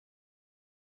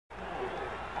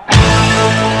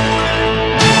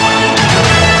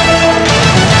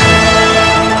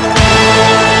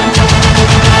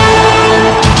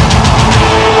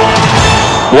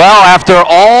Well, after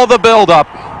all the buildup,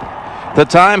 the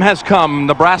time has come.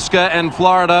 Nebraska and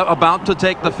Florida about to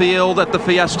take the field at the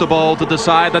Fiesta Bowl to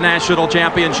decide the national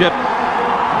championship.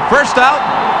 First out,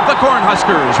 the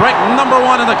Cornhuskers, ranked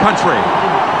 #1 in the country.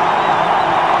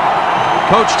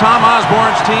 Coach Tom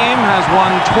Osborne's team has won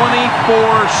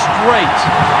 24 straight,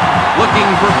 looking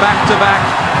for back-to-back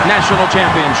national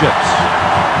championships.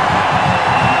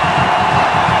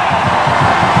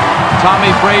 Tommy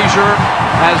Frazier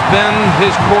has been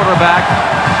his quarterback,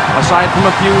 aside from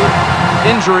a few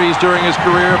injuries during his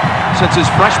career, since his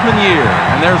freshman year.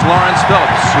 And there's Lawrence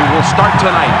Phillips, who will start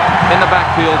tonight in the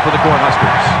backfield for the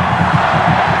Cornhuskers.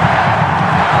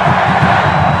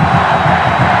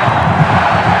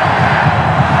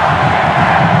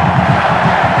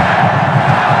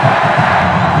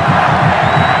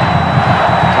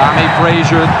 Tommy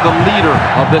Frazier, the leader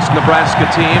of this Nebraska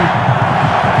team.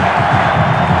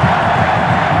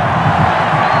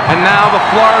 And now the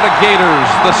Florida Gators,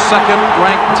 the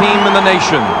second-ranked team in the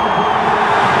nation.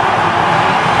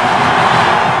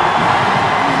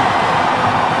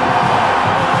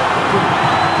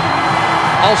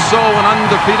 Also an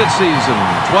undefeated season,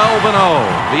 12-0.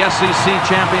 The SEC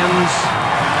champions,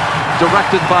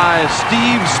 directed by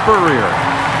Steve Spurrier,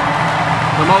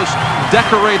 the most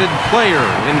decorated player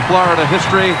in Florida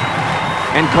history,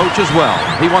 and coach as well.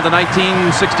 He won the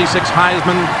 1966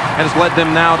 Heisman and has led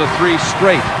them now to 3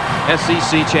 straight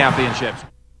SEC championships.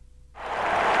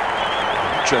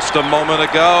 Just a moment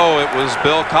ago, it was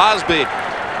Bill Cosby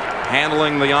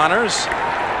handling the honors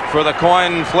for the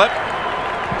coin flip.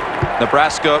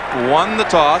 Nebraska won the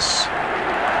toss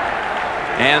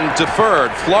and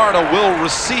deferred. Florida will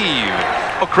receive.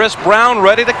 Chris Brown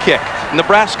ready to kick.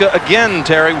 Nebraska again,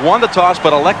 Terry, won the toss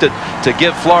but elected to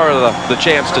give Florida the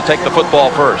chance to take the football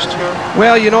first.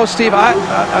 Well, you know, Steve,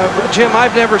 Jim,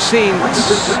 I've never seen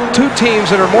 2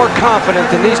 teams that are more confident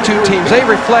than these 2 teams. They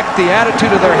reflect the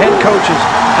attitude of their head coaches.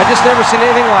 I just never seen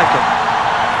anything like it.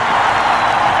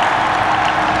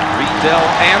 Riedel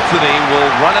Anthony will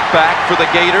run it back for the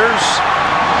Gators.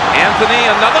 Anthony,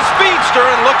 another speedster,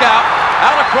 and look out.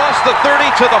 Out across the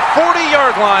 30 to the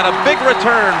 40-yard line. A big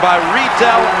return by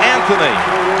Riedel Anthony.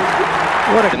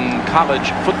 In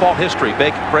college football history,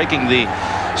 breaking the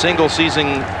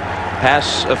single-season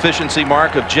pass efficiency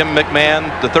mark of Jim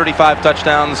McMahon. The 35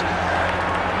 touchdowns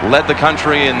led the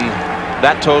country in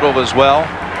that total as well.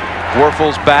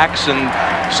 Werfel's backs and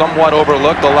somewhat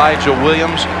overlooked Elijah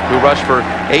Williams, who rushed for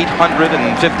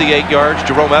 858 yards.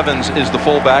 Jerome Evans is the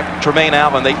fullback. Tremaine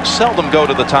Allen, they seldom go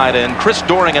to the tight end. Chris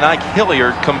Doering and Ike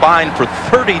Hilliard combined for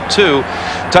 32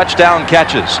 touchdown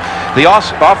catches. The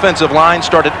offensive line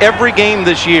started every game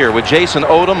this year with Jason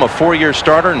Odom, a 4-year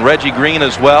starter, and Reggie Green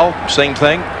as well. Same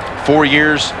thing, 4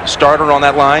 years starter on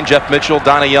that line. Jeff Mitchell,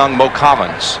 Donna Young, Mo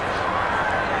Collins.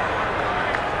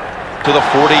 To the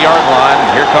 40-yard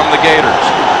line, here come the Gators.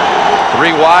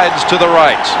 3 wides to the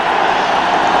right.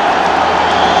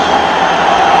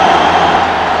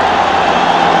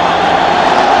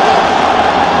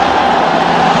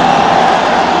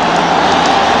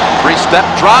 Three-step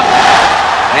drop,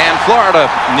 and Florida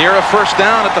near a first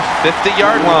down at the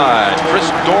 50-yard line. Chris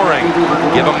Doering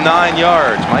give him 9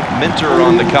 yards. Mike Minter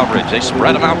on the coverage. They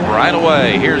spread him out right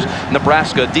away. Here's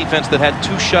Nebraska, defense that had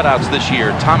 2 shutouts this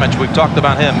year. Tomich, we've talked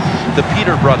about him. The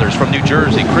Peter brothers from New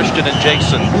Jersey, Christian and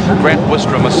Jason. Grant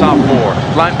Wistrom, a sophomore.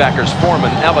 Linebackers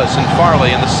Foreman, Ellis, and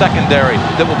Farley in the secondary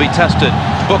that will be tested.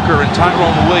 Booker and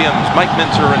Tyrone Williams, Mike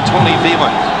Minter and Tony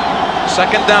Veland.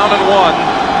 Second down and 1,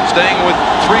 staying with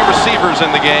 3 receivers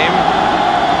in the game.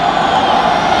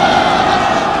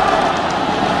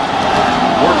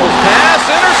 Werfel's pass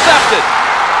intercepted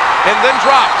and then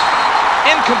dropped.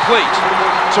 Incomplete.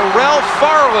 Terrell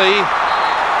Farley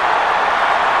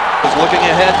is looking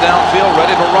ahead downfield,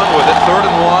 ready to run with it. 3rd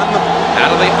and 1.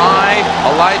 Out of the eye,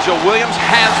 Elijah Williams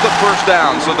has the first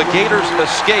down, so the Gators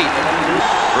escape.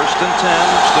 1st and 10,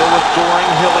 still with Doering,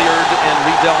 Hilliard, and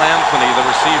Riedel Anthony, the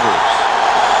receivers.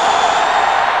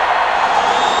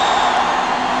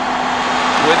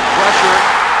 With pressure,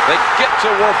 they get to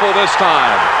Werfel this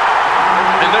time.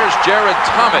 And there's Jared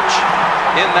Tomich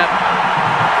in that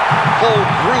whole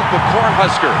group of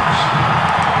Cornhuskers.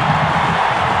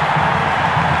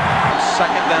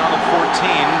 2nd down and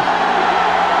 14.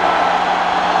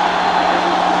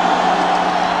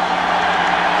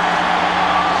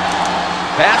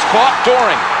 Pass caught,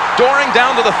 Doering. Doering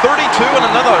down to the 32 and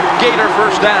another Gator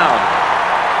first down.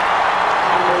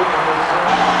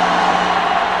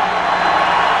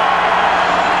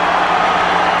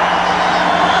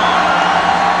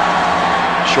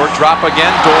 Short drop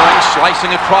again, Doering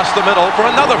slicing across the middle for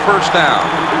another first down.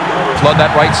 Flood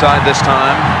that right side this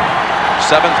time.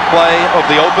 7th play of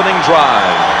the opening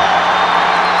drive.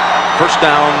 First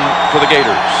down for the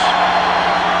Gators.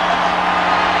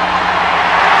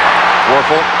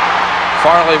 Warfel.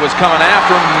 Farley was coming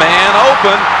after him. Man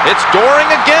open. It's Doring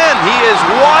again. He is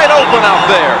wide open out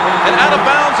there. And out of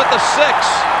bounds at the 6.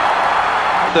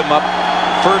 Them up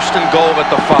 1st and goal at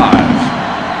the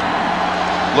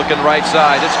 5. Looking right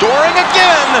side. It's Doring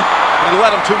again. He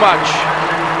let him too much.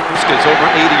 It's over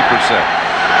 80%.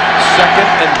 2nd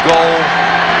and goal.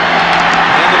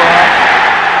 Ended off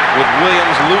with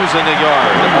Williams losing a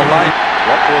yard.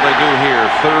 What will they do here?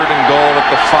 3rd and goal at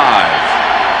the 5.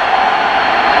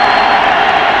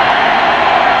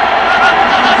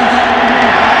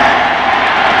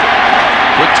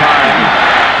 Good time.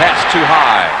 Pass too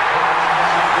high.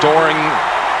 Doring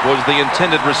was the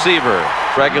intended receiver.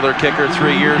 Regular kicker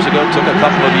 3 years ago. Took a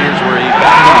couple of years where he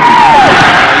backed up.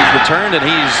 He's returned and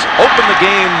he's opened the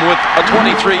game with a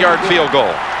 23-yard field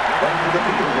goal.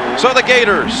 So the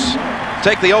Gators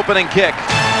take the opening kick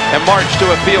and march to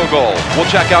a field goal. We'll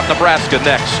check out Nebraska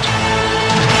next.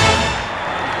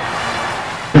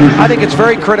 I think it's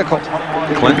very critical.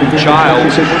 Clinton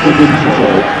Childs. A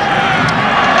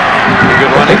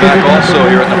good running back also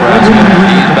here at Nebraska.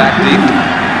 He's back deep.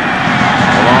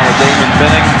 Along with Damon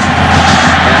Benning.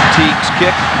 And Teague's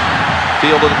kick.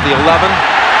 Fielded at the 11.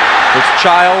 It's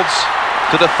Childs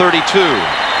to the 32.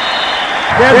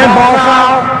 Dead ball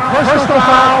foul. Personal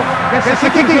foul. It's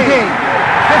the kicking game.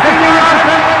 15-yard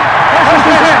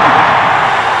penalty.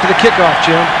 To the kickoff,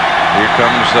 Jim. Here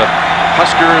comes the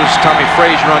Huskers. Tommy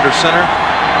Frazier under center.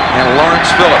 And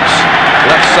Lawrence Phillips.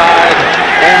 Left side.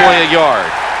 Only a yard.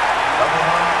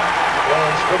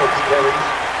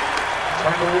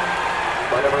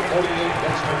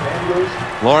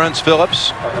 Lawrence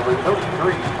Phillips,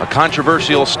 a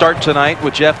controversial start tonight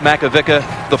with Jeff Makovica,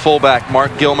 the fullback,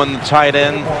 Mark Gilman, the tight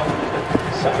end.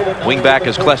 Wingback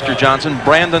is Clester Johnson.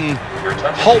 Brandon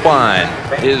Holbein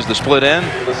is the split end.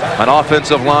 An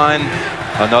offensive line,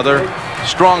 another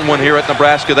strong one here at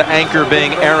Nebraska, the anchor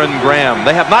being Aaron Graham.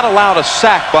 They have not allowed a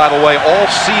sack, by the way, all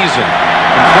season.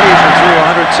 And Frazier threw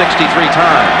 163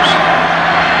 times.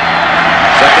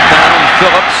 2nd down,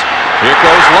 Phillips. Here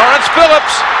goes Lawrence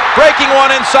Phillips, breaking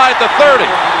one inside the 30.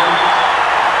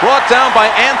 Brought down by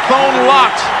Anthony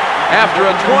Lott after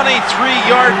a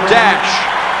 23-yard dash.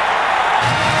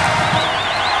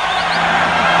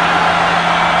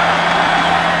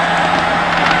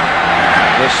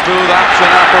 The smooth option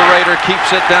operator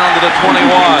keeps it down to the 21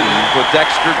 with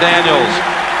Dexter Daniels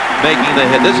making the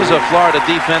hit. This is a Florida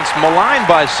defense maligned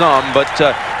by some, but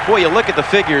boy, you look at the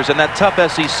figures and that tough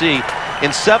SEC. In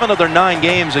 7 of their 9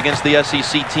 games against the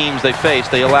SEC teams they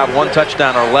faced, they allowed 1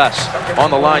 touchdown or less.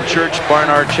 On the line, Church,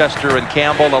 Barnard, Chester, and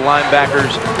Campbell. The linebackers,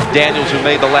 Daniels, who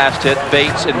made the last hit,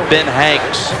 Bates, and Ben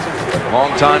Hanks,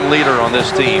 longtime leader on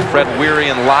this team. Fred Weary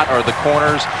and Lott are the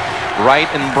corners. Wright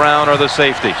and Brown are the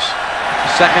safeties.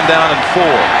 2nd down and 4.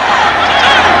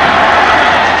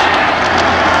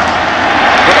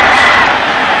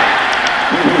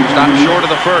 Stop short of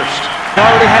the first.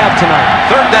 Already have tonight.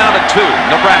 3rd down and 2.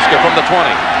 Nebraska from the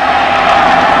 20.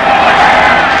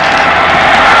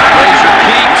 Frazier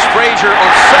keeps. Frazier on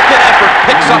 2nd effort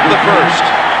picks up the first.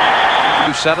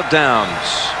 2 set of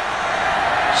downs.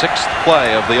 6th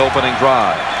play of the opening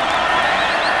drive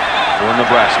for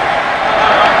Nebraska.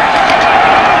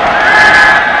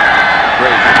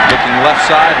 Frazier looking left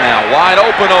side now. Wide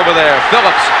open over there.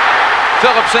 Phillips.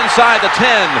 Phillips inside the 10.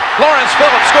 Lawrence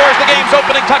Phillips scores the game's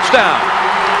opening touchdown.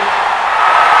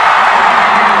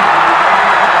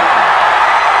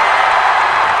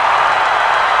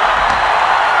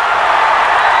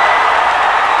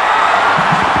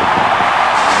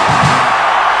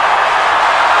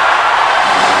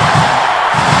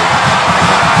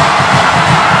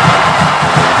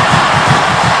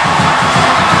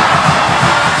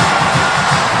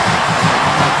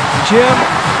 Jim,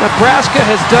 Nebraska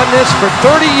has done this for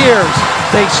 30 years.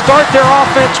 They start their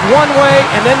offense one way,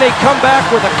 and then they come back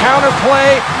with a counter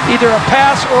play, either a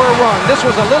pass or a run. This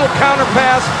was a little counter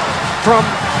pass from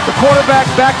the quarterback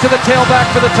back to the tailback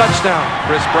for the touchdown.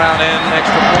 Chris Brown in,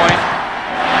 extra point.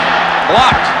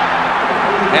 Blocked.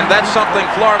 And that's something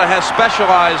Florida has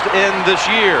specialized in this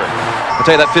year. I'll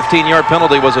tell you, that 15-yard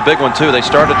penalty was a big one, too. They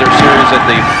started their series at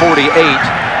the 48.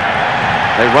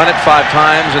 They run it 5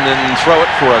 times and then throw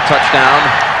it for a touchdown.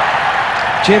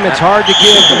 Jim, it's hard to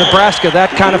give Nebraska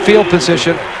that kind of field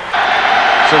position.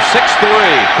 So 6-3,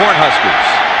 Cornhuskers.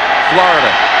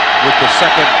 Florida with the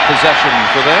 2nd possession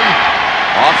for them.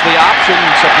 Off the option,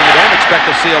 something you don't expect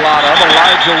to see a lot of.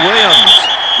 Elijah Williams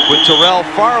with Terrell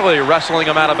Farley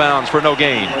wrestling him out of bounds for no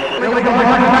gain.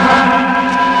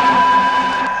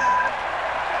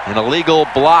 An illegal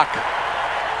block.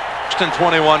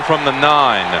 21 from the 9.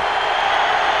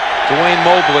 Dwayne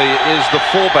Mobley is the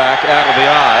fullback out of the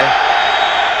eye.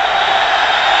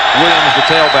 Williams the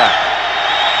tailback.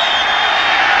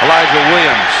 Elijah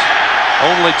Williams,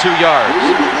 only 2 yards.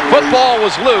 Football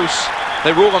was loose.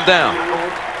 They rule him down.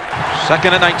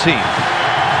 2nd and 19.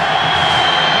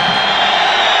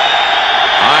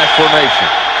 I formation.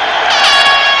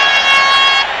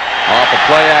 Off a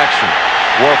play action.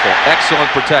 Werfel, excellent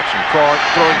protection.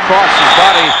 Throwing across his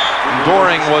body.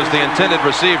 Doring was the intended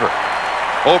receiver.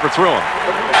 Overthrew him.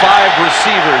 5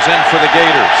 receivers in for the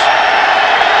Gators.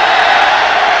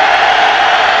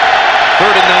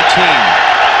 3rd and 19.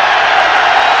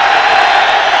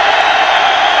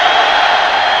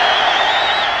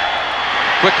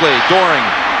 Quickly, Doring.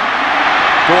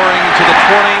 Doring to the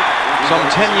 20. Some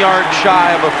 10 yards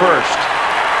shy of a first.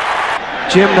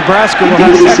 Jim, Nebraska will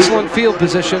have excellent field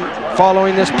position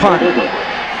following this punt.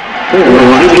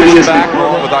 Back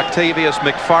along with Octavius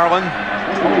McFarland.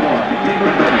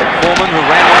 Pullman, who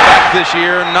ran one back this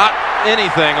year. Not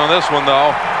anything on this one,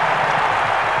 though.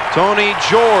 Tony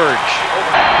George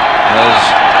as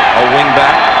a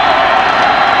wingback.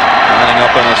 Lining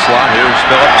up in a slot. Here's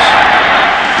Phillips.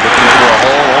 Looking for a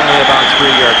hole. Only about 3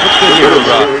 yards. What's good here,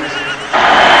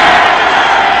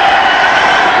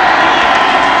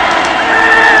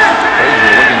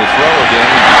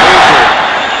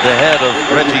 the head of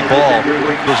Reggie Ball.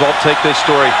 Result, take this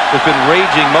story. Has been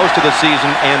raging most of the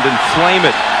season and inflame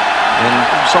it and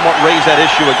somewhat raise that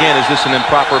issue again. Is this an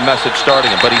improper message starting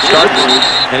him? But he starts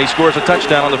and he scores a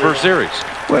touchdown on the first series.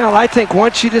 Well, I think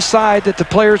once you decide that the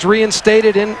player's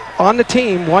reinstated on the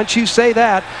team, once you say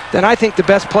that, then I think the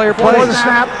best player plays. Ball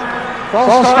snap.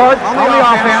 Ball start on the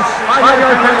offense.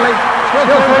 5-yard penalty. Still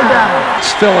 3rd down.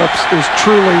 Phillips is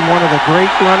truly one of the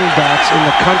great running backs in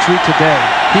the country today.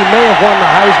 He may have won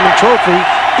the Heisman Trophy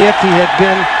if he had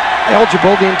been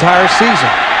eligible the entire season.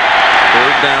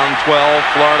 3rd down,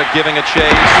 12. Florida giving a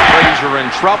chase. Frazier in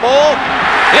trouble.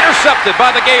 Intercepted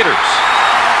by the Gators.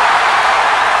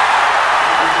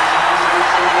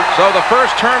 So the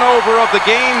first turnover of the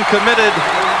game committed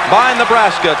by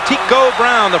Nebraska. Tico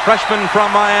Brown, the freshman from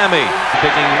Miami,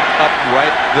 picking up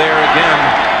right there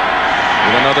again.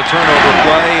 With another turnover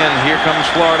play, and here comes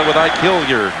Florida with Ike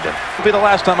Hilliard. It'll be the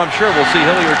last time, I'm sure, we'll see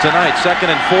Hilliard tonight. 2nd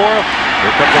and 4.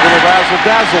 Here comes a little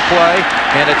razzle-dazzle play,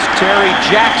 and it's Terry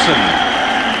Jackson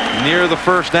near the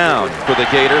first down for the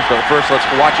Gators. But first, let's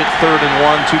watch it. 3rd and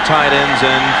 1. 2 tight ends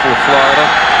in for Florida.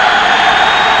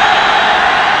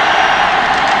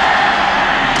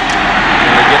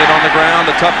 And they get it on the ground,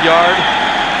 a tough yard.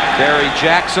 Terry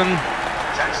Jackson,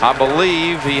 I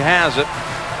believe he has it.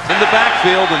 In the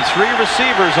backfield and 3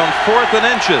 receivers on 4th and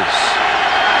inches.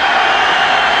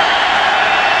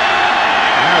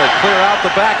 Now they clear out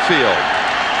the backfield.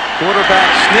 Quarterback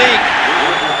sneak.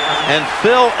 And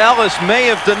Phil Ellis may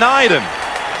have denied him.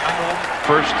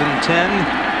 1st and 10.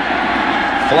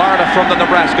 Florida from the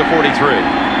Nebraska 43.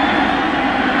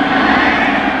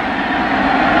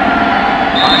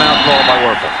 Timeout called by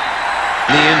Werfel.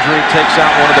 Knee injury takes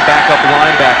out one of the backup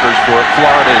linebackers for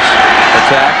Florida's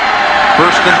attack.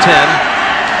 1st and 10.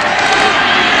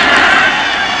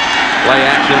 Play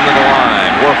action to the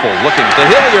line. Werfel looking to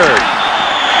Hilliard.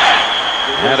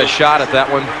 Had a shot at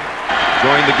that one.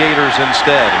 Joined the Gators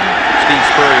instead. And Steve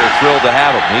Spurrier thrilled to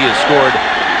have him. He has scored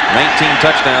 19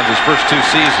 touchdowns his first 2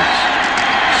 seasons.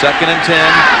 2nd and 10.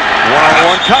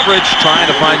 One-on-one coverage. Trying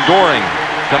to find Doring.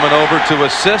 Coming over to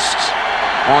assist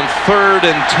on 3rd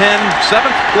and 10.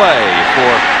 7th play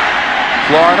for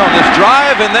Florida on this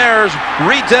drive, and there's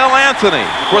Riddell Anthony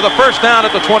for the first down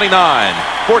at the 29.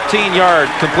 14-yard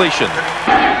completion.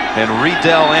 And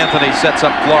Riddell Anthony sets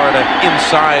up Florida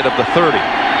inside of the 30.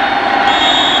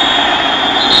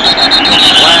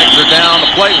 Flags are down,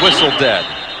 the play whistle dead.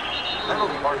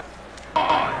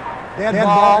 Dead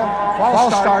ball.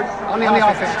 False start on the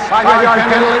offense. 5-yard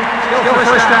penalty. Still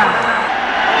first down.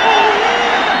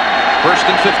 1st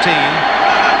and 15.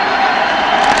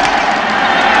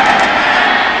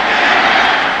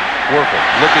 Werfel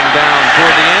looking down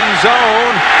toward the end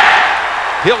zone.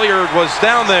 Hilliard was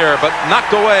down there, but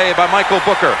knocked away by Michael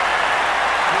Booker.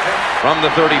 From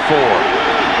the 34.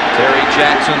 Terry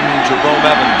Jackson, Jerome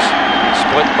Evans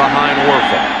split behind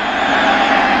Werfel.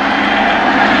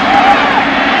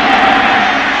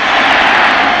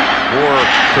 More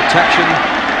protection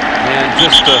and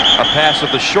just a pass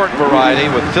of the short variety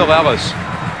with Phil Ellis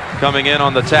coming in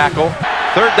on the tackle.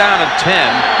 3rd down and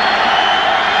 10.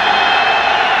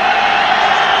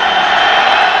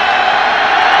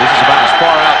 This is about as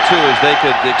far out, too, as they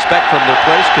could expect from their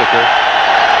place kicker.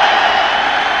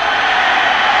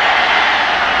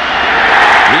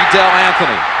 Del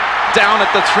Anthony down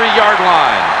at the 3-yard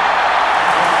line.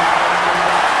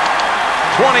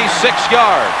 26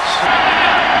 yards.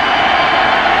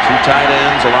 Two tight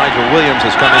ends. Elijah Williams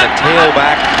has come in at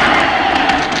tailback.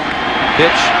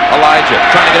 Pitch. Elijah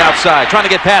trying to get outside, trying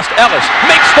to get past Ellis.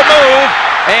 Makes the move,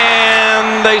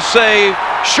 and they say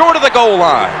short of the goal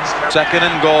line. 2nd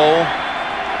and goal.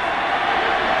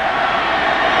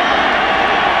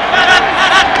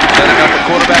 Setting up a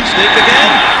quarterback sneak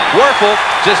again. Werfel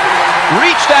just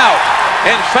reached out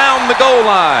and found the goal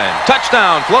line.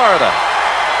 Touchdown, Florida.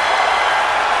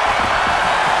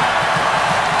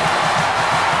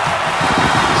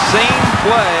 Same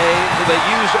play they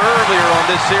used earlier on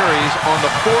this series on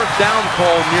the 4th down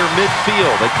call near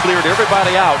midfield. They cleared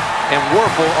everybody out, and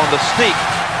Werfel on the sneak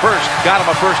first got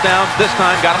him a first down. This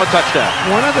time got him a touchdown.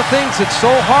 One of the things that's so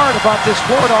hard about this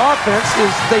Florida offense is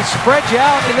they spread you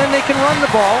out and then they can run the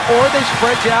ball, or they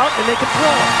spread you out and they can throw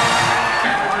it.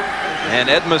 And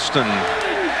Edmiston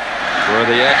for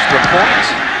the extra point,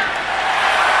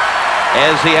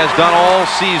 as he has done all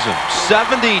season.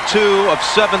 72 of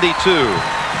 72.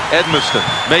 Edmiston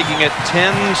making it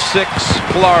 10-6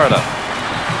 Florida.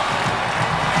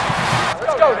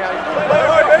 Let's go now. Play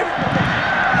hard, baby.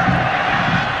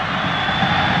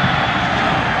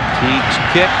 Teague's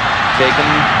kick taken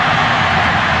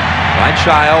by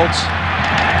Childs,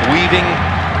 weaving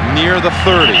near the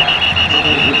 30.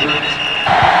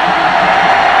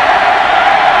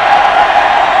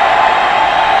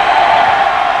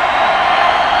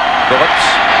 Phillips.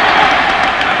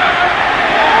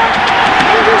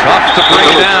 Tough to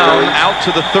bring down, out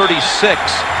to the 36.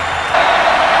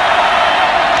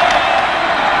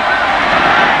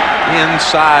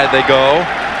 Inside they go.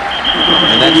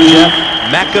 And that's Jeff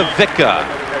Makovica.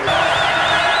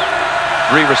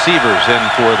 3 receivers in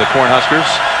for the Cornhuskers.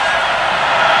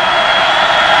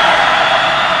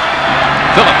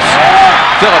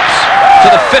 Phillips to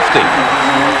the 50.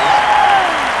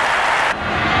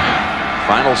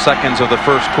 Final seconds of the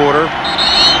first quarter.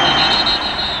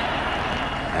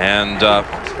 And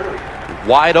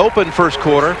wide open first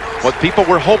quarter, what people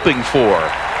were hoping for.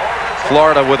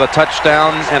 Florida with a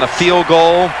touchdown and a field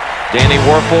goal. Danny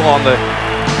Werfel on the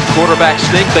quarterback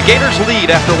sneak. The Gators lead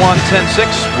after 1, 10-6.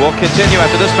 We'll continue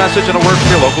after this message and a word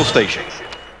from your local station.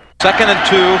 2nd and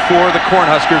 2 for the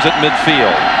Cornhuskers at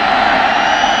midfield.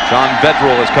 John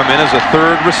Vedral has come in as a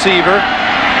 3rd receiver.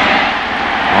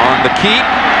 On the keep,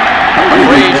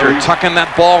 Frazier tucking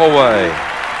that ball away.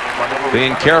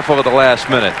 Being careful at the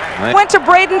last minute. Went to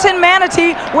Bradenton,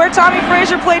 Manatee, where Tommy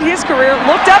Frazier played his career.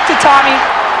 Looked up to Tommy.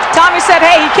 Tommy said,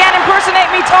 hey, he can't impersonate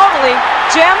me totally.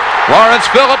 Jim? Lawrence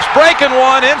Phillips breaking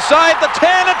one inside the 10,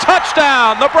 a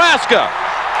touchdown, Nebraska.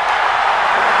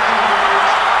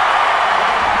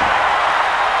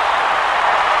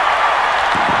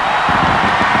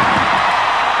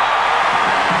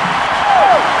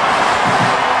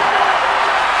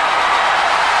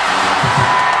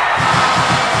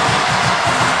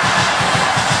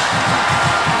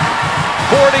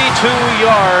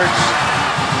 Yards,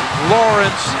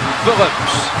 Lawrence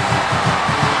Phillips.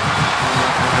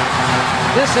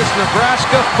 This is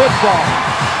Nebraska football.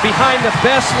 Behind the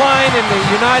best line in the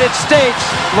United States,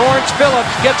 Lawrence Phillips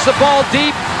gets the ball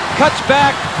deep, cuts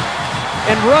back,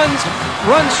 and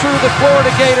runs through the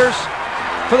Florida Gators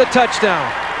for the touchdown.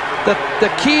 The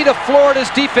key to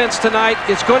Florida's defense tonight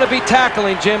is going to be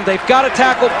tackling, Jim. They've got to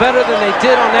tackle better than they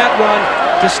did on that run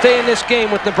to stay in this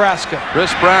game with Nebraska. Chris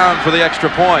Brown for the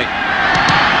extra point.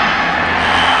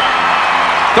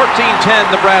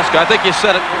 13-10 Nebraska. I think you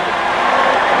said it.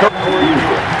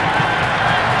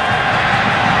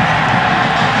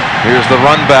 Here's the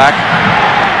run back,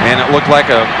 and it looked like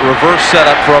a reverse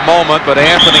setup for a moment, but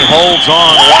Anthony holds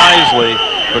on wisely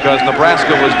because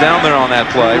Nebraska was down there on that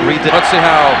play. Let's see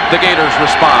how the Gators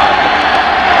respond.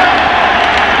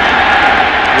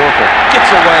 Werfel gets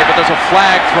away, but there's a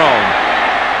flag thrown.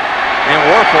 And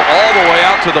Werfel all the way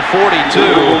out to the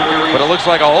 42, but it looks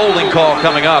like a holding call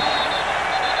coming up.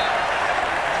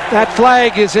 That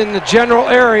flag is in the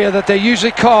general area that they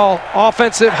usually call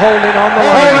offensive holding on the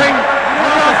line.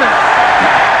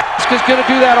 Nebraska's going to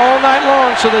do that all night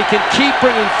long so they can keep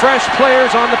bringing fresh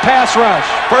players on the pass rush.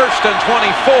 1st and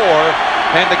 24,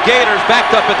 and the Gators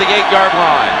backed up at the 8-yard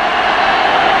line.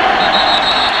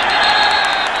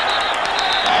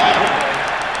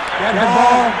 Get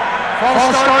ball.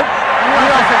 False start.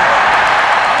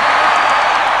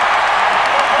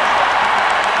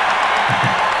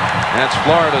 That's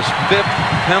Florida's 5th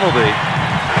penalty.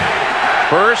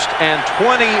 1st and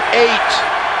 28.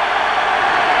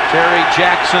 Terry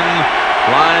Jackson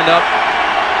lined up.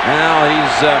 Now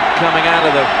he's coming out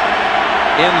of the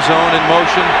end zone in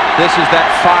motion. This is that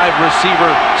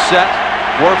 5-receiver set.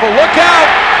 Werfel, look out!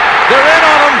 They're in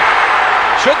on him.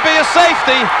 Should be a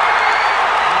safety.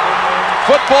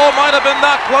 Football might have been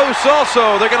not close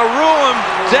also. They're going to rule him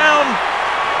down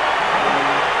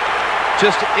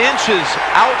just inches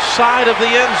outside of the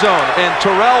end zone. And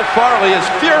Terrell Farley is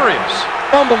furious.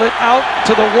 Fumble it out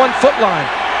to the 1-foot line.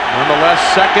 Nonetheless,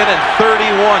 2nd and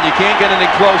 31. You can't get any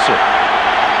closer.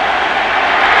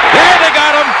 There they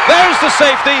got him. There's the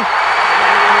safety.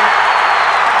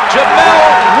 Jamel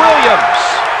Williams.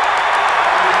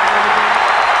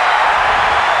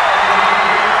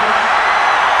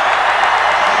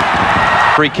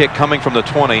 Free kick coming from the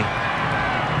 20.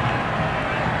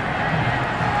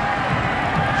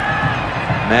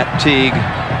 Matt Teague.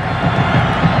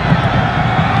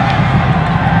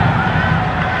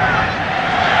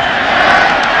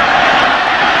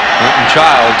 Quentin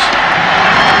Childs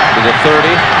to the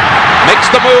 30. Makes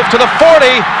the move to the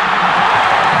 40.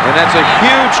 And that's a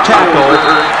huge tackle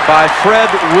by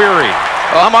Fred Weary.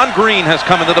 Amon Green has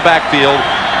come into the backfield.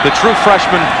 The true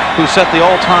freshman who set the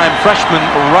all-time freshman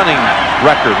rushing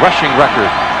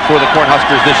record for the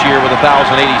Cornhuskers this year with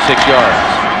 1,086 yards.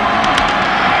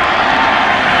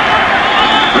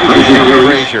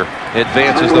 Frazier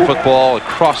advances the football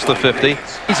across the 50.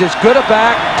 He's as good a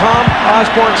back. Tom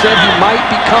Osborne said he might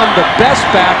become the best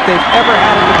back they've ever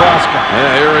had in Nebraska.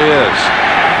 Yeah, here he is.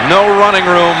 No running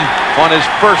room on his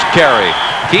first carry.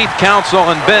 Keith Council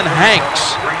and Ben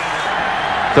Hanks.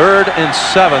 3rd and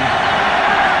 7.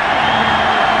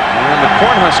 And the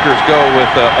Cornhuskers go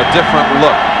with a different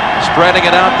look, spreading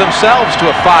it out themselves to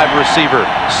a 5-receiver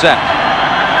set.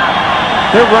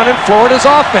 They're running Florida's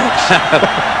offense.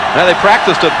 Now they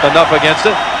practiced enough against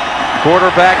it.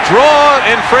 Quarterback draw,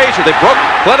 and Frazier.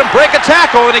 Let him break a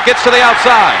tackle, and he gets to the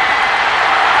outside.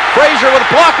 Frazier with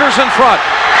blockers in front.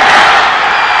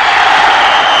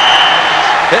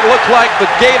 It looked like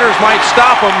the Gators might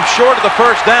stop him short of the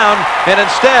first down, and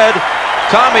instead,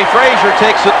 Tommy Frazier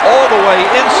takes it all the way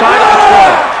inside of the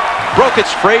 12. Broke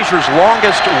Frazier's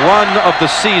longest run of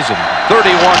the season,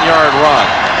 31-yard run.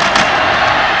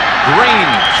 Green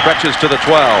stretches to the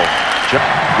 12.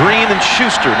 Green and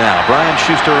Schuster now. Brian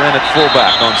Schuster in at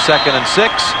fullback on 2nd and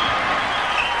 6.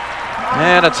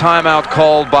 And a timeout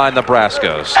called by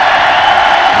Nebraska's.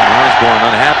 Osborne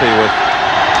unhappy with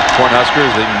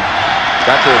Cornhuskers. They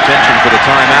got their attention for the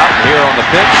timeout here on the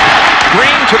pitch.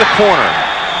 Green to the corner.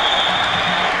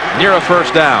 Near a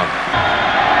first down.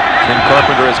 Tim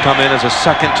Carpenter has come in as a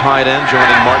second tight end,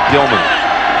 joining Mark Gilman.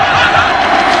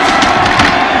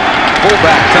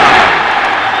 Fullback time.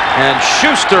 And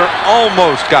Schuster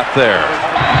almost got there.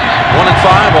 1 and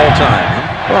 5 all time.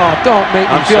 Oh, don't make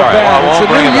me feel bad. It's a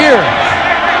new year.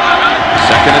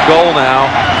 2nd and goal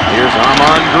now. Here's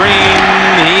Amon Green.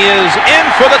 He is in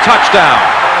for the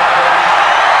touchdown.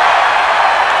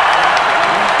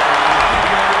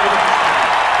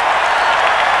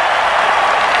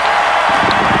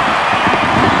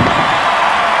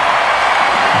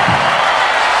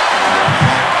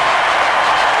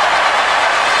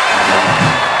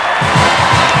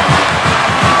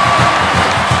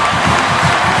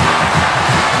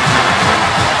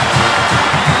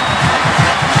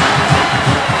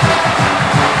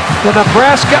 The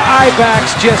Nebraska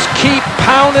I-backs just keep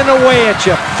pounding away at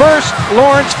you. First,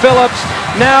 Lawrence Phillips,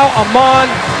 now Amon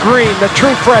Green, the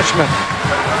true freshman.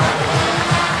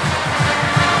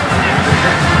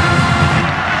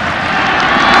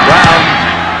 Brown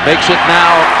makes it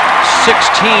now 16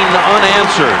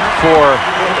 unanswered for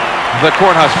the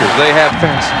Cornhuskers. They have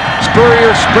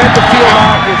Spurrier spread the field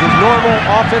out with his normal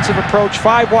offensive approach,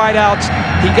 5 wide outs.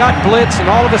 He got blitz, and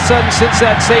all of a sudden, since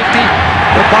that safety,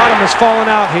 the bottom has fallen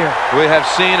out here. We have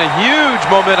seen a huge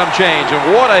momentum change, and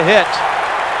what a hit.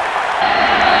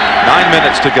 9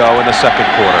 minutes to go in the second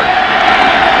quarter.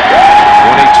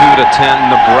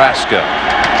 22-10 Nebraska.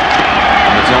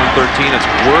 In its own 13, its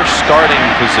worst starting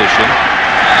position.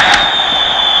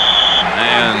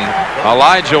 And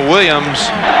Elijah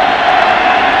Williams.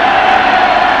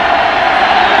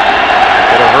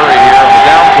 Better hurry here on the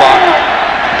down clock.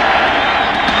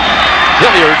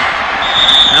 Hilliard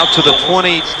out to the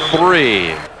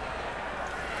 23.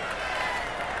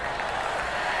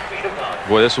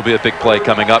 Boy, this will be a big play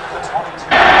coming up.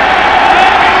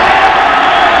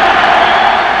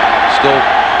 Still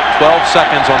 12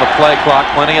 seconds on the play clock,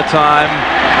 plenty of time.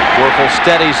 Werfel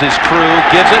steadies his crew,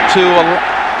 gives it to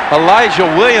Elijah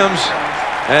Williams,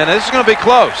 and this is going to be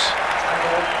close.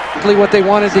 What they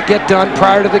wanted to get done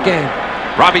prior to the game.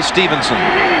 Robbie Stevenson.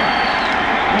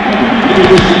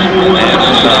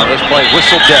 And this play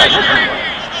whistled dead.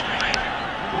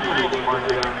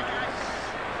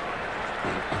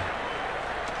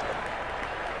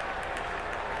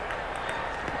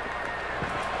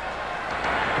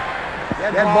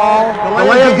 call,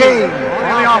 delay of game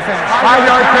on the offense.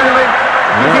 5-yard penalty,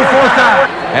 4th down.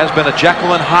 Has been a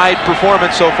Jekyll and Hyde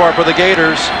performance so far for the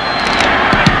Gators.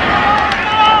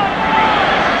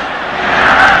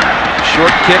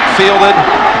 Short kick fielded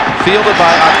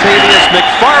by Octavius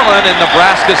McFarland, and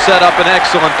Nebraska set up an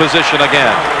excellent position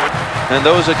again. And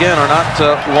those again are not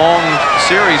long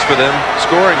series for them,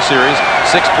 scoring series.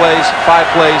 6 plays, 5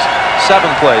 plays, 7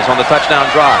 plays on the touchdown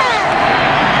drives.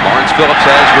 Lawrence Phillips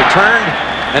has returned,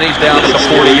 and he's down at the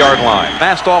 40-yard line.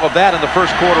 Passed all of that in the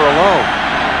first quarter alone.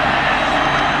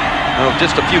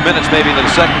 Just a few minutes maybe in the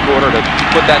second quarter to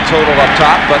put that total up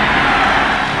top, but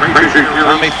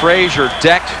Tommy Frazier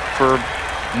decked for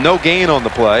no gain on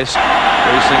the play,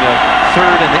 facing a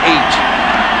 3rd and 8.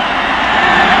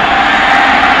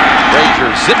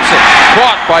 Frazier zips it,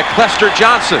 caught by Clester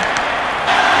Johnson.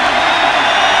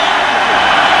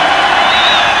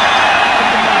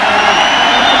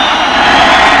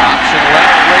 Option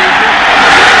left,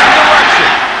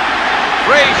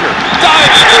 Frazier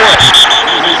dives for it.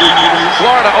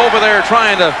 Florida over there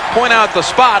trying to point out the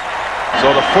spot.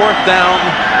 So the 4th down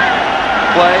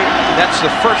play, that's the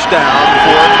 1st down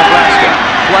for Nebraska.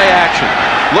 Play action,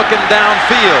 looking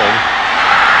downfield,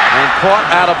 and caught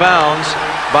out of bounds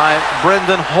by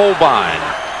Brendan Holbein.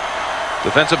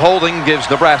 Defensive holding gives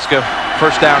Nebraska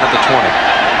 1st down at the 20.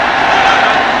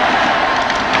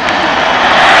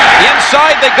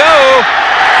 Inside they go.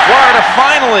 Florida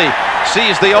finally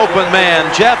sees the open man,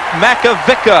 Jeff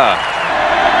Makovica.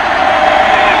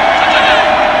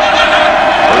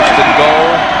 1st and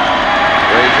goal.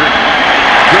 Frazier,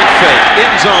 good fake,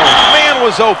 end zone. Man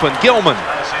was open. Gilman.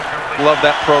 Love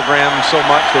that program so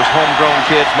much. Those homegrown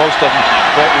kids, most of them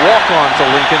don't walk on to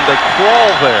Lincoln, they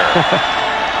crawl there.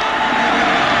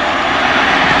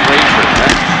 Frazier,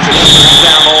 that's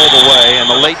down all the way, and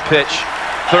the late pitch,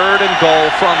 3rd and goal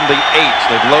from the 8.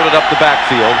 They've loaded up the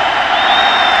backfield.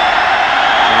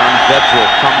 And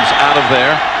Vedral comes out of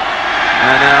there,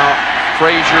 and now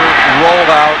Frazier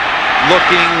rolled out,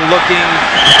 looking,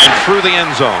 and through the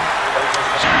end zone.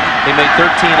 He made 13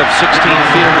 of 16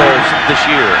 field goals this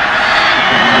year.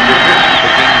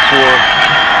 Looking for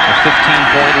a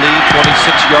 15-point lead,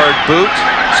 26-yard boot,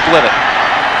 split it.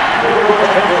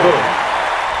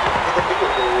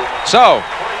 So,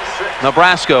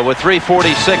 Nebraska with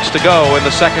 3:46 to go in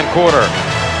the second quarter.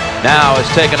 Now has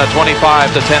taken a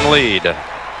 25-10 lead.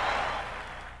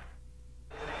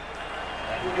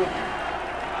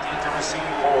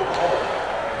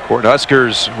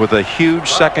 Cornhuskers with a huge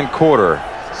second quarter.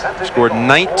 Scored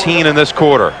 19 in this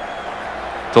quarter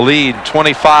to lead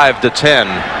 25-10.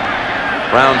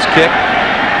 Brown's kick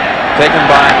taken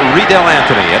by Riedel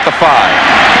Anthony at the 5.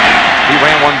 He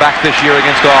ran one back this year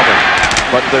against Auburn,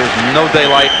 but there's no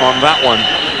daylight on that one.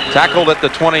 Tackled at the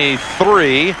 23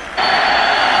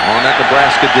 on that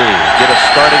Nebraska D. Get a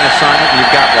starting assignment,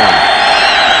 you've got one.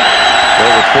 There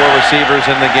were 4 receivers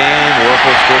in the game.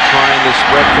 Warfel still trying this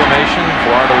spread formation.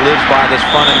 Florida lives by this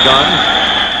fun and gun.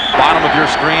 Bottom of your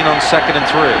screen on 2nd and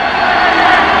 3.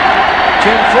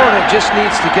 Jim, Florida just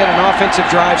needs to get an offensive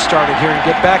drive started here and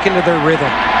get back into their rhythm.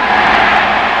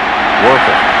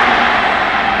 Warfel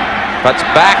cuts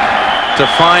back to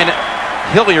find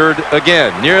Hilliard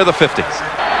again near the 50.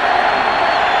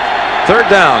 3rd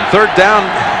down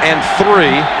and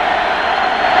 3.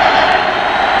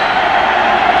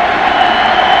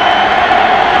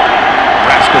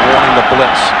 Nebraska wanting the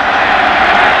blitz.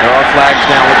 There are flags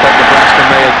down. Looked like Nebraska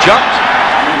may have jumped.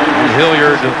 And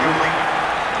Hilliard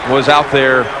was out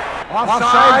there.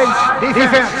 Offside,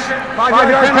 defense.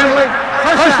 5-yard penalty,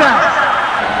 1st down.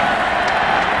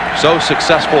 So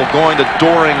successful going to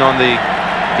Doring on the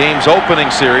game's opening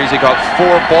series. He got 4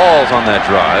 balls on that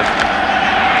drive.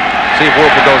 See if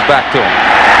Warfel goes back to him.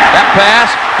 That pass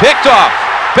picked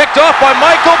off by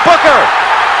Michael Booker.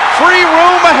 Free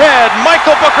room ahead.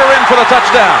 Michael Booker in for the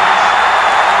touchdown.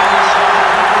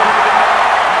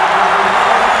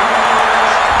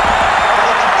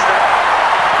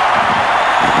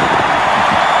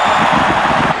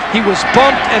 He was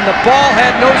bumped and the ball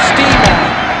had no steam on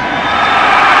it.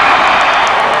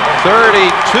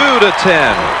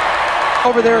 32-10.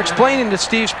 Over there explaining to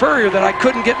Steve Spurrier that I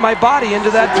couldn't get my body into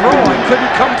that throw. I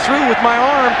couldn't come through with my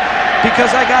arm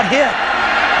because I got hit.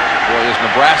 Boy, is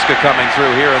Nebraska coming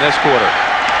through here in this quarter.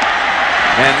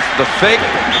 And the fake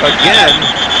again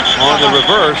on the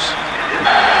reverse.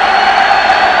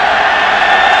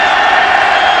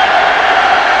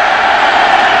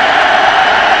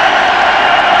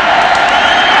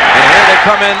 And here they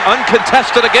come in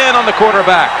uncontested again on the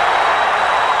quarterback.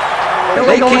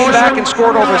 They came back and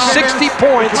scored over 60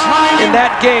 points in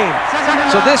that game.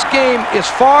 So this game is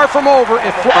far from over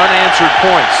if unanswered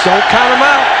points. Don't count them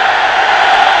out.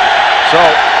 So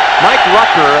Mike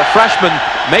Rucker, a freshman,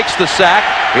 makes the sack.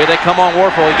 Here they come on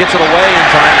Warfel. He gets it away in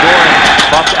time. Goring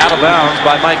bumped out of bounds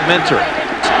by Mike Minter.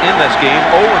 In this game,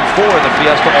 0-4 in the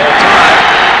Fiesta all time.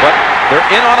 But they're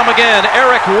in on him again.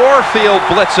 Eric Warfield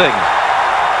blitzing.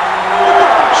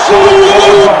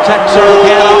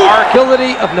 Texarkana,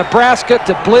 ability of Nebraska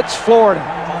to blitz Florida.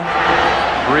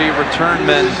 3 return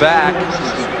men back.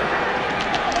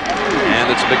 And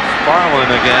it's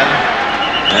McFarland again.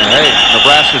 And hey,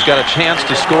 Nebraska's got a chance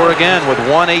to score again with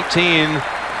 1:18.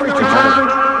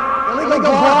 Illegal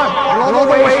block, below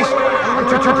the waist,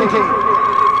 return team.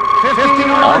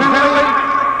 15-yard penalty,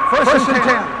 first and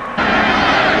 10.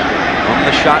 From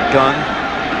the shotgun.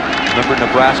 Remember,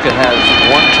 Nebraska has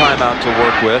 1 timeout to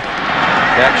work with.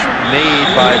 Catch made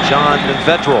by John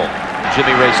Vedral.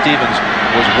 Jimmy Ray Stevens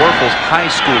was Werfel's high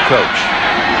school coach.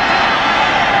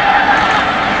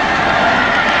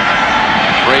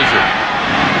 Frazier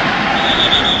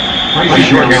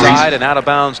inside and out of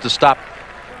bounds to stop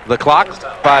the clock.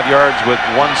 5 yards with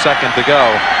 1 second to go.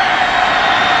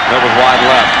 That was wide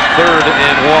left. 3rd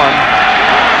and 1.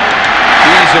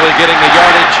 Easily getting the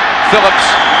yardage. Phillips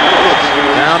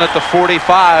down at the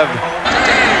 45.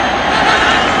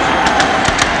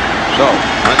 So,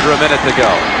 under a minute to go.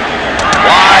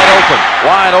 Wide open,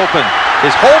 wide open.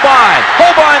 Is Holbein.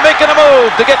 Holbein making a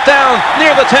move to get down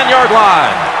near the 10-yard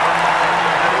line.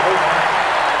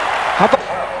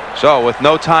 So, with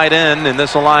no tight end in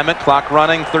this alignment, clock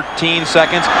running, 13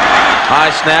 seconds. High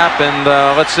snap, and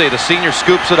let's see, the senior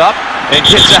scoops it up and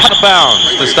gets out of bounds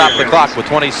to stop the clock with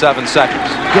 27 seconds.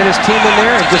 Get his team in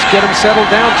there and just get him settled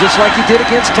down, just like he did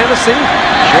against Tennessee.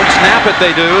 Short snap it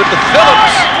they do to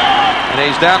Phillips, and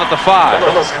he's down at the 5.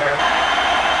 3rd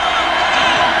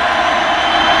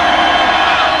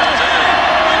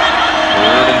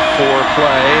and 4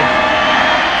 play.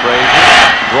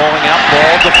 Frazier rolling out,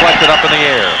 ball deflected up in the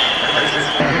air.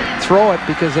 Throw it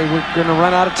because they were going to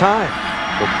run out of time.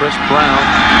 So Chris Brown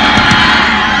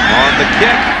on the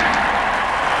kick.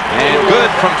 And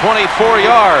good from 24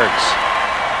 yards.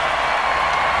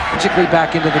 Magically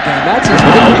back into the game. That's as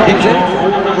difficult as anything.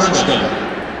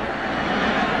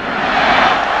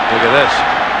 Look at this.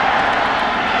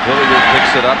 Hilliard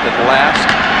picks it up at last.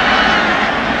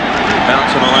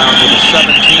 Bouncing around to the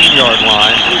 17-yard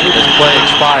line as play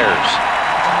expires.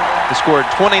 They scored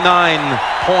 29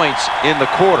 points in the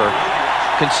quarter.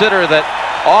 Consider that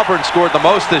Auburn scored the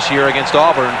most this year against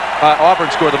Auburn. Auburn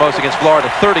scored the most against Florida,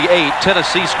 38.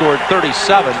 Tennessee scored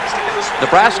 37.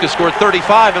 Nebraska scored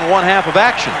 35 in 1 half of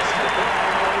action.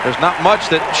 There's not much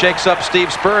that shakes up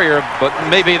Steve Spurrier, but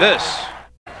maybe this.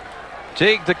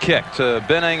 Teague the kick to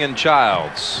Benning and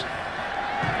Childs.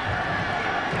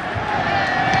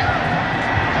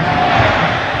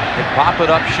 They pop it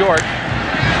up short.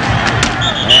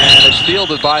 And it's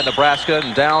fielded by Nebraska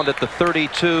and down at the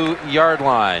 32-yard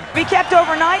line. Be kept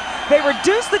overnight. They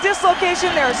reduce the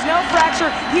dislocation. There is no fracture.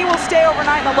 He will stay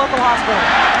overnight in the local hospital.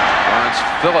 Lawrence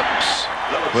Phillips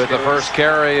with the first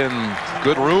carry and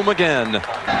good room again.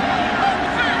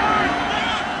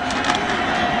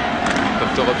 To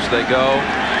Phillips they go.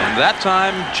 And that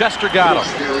time Chester got him.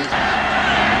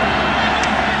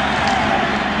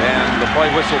 And the play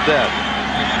whistle dead.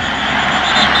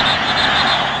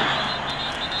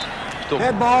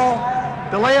 Dead ball,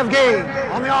 delay of game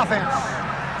on the offense.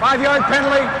 5-yard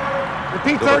penalty,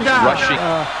 repeat third down.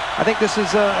 I think this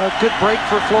is a good break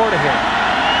for Florida here.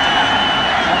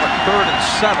 3rd and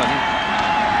 7.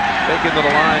 Taking to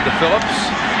the line to Phillips.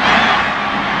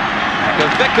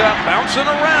 Kavicka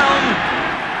bouncing around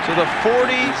to the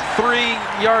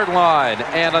 43-yard line.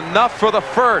 And enough for the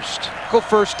first. Go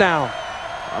first down.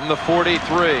 On the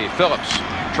 43, Phillips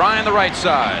trying the right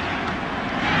side.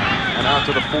 And out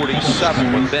to the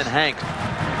 47 with Ben Hank.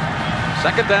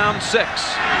 2nd down, 6. Phillips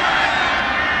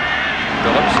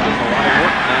doing a lot of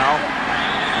work now.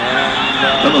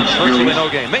 And virtually no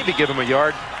gain. Maybe give him a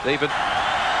yard, David.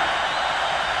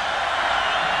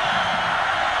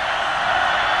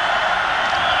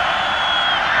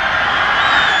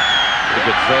 Pretty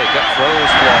good fake. That throws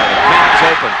Florida. Man's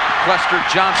open.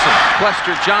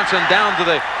 Clester Johnson down to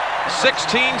the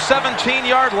 16,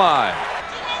 17-yard line.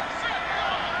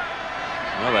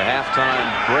 Well, the halftime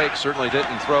break certainly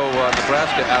didn't throw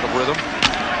Nebraska out of rhythm.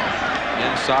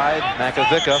 Inside,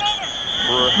 Makavicka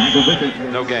for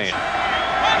no gain.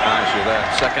 I promise you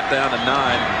that. 2nd down and 9.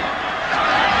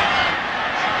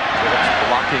 Phillips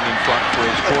blocking in front for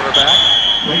his quarterback.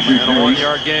 And a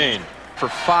 1-yard gain for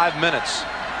 5 minutes.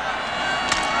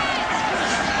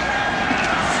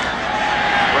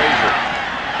 Frazier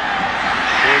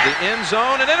toward the end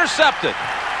zone and intercepted.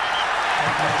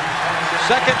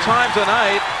 2nd time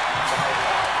tonight.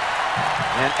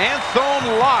 And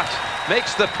Anthony Lott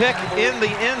makes the pick in the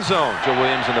end zone. Joe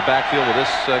Williams in the backfield. Will this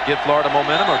give Florida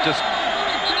momentum, or just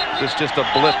a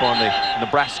blip on the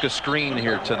Nebraska screen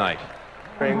here tonight?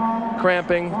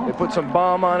 Cramping. They put some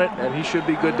balm on it, and he should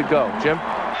be good to go. Jim?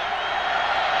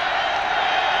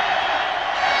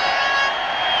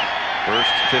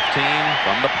 First 15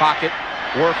 from the pocket.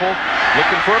 Werfel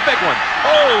looking for a big one.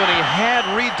 Oh, and he had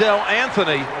Riedel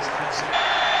Anthony.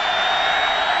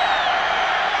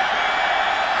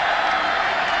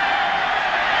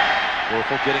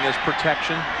 Werfel getting his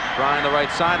protection, trying the right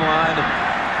sideline.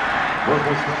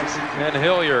 And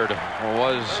Hilliard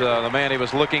was the man he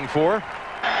was looking for.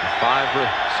 5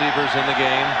 receivers in the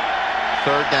game.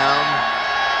 Third down,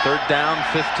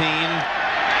 15.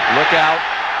 Look out,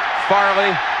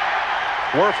 Farley.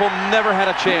 Werfel never had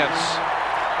a chance.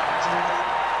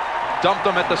 Dumped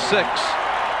him at the 6.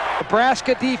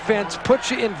 Nebraska defense puts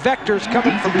you in vectors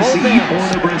coming from both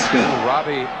ends.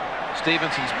 Robbie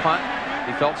Stevenson's punt.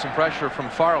 He felt some pressure from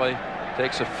Farley.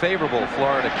 Takes a favorable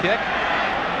Florida kick.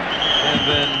 And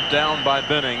then down by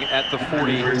Benning at the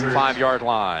 45-yard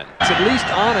line. It's at least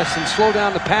honest and slow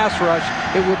down the pass rush.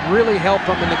 It would really help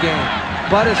them in the game.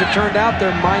 But as it turned out,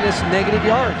 they're minus negative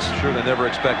yards. Sure, they never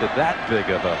expected that big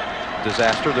of a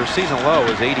disaster. Their season low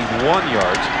is 81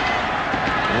 yards.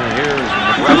 And here's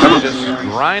Nebraska just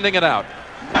grinding it out.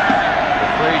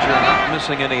 Frazier not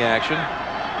missing any action.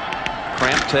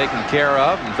 Cramp taken care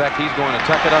of. In fact, he's going to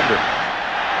tuck it under.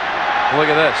 Look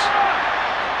at this.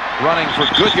 Running for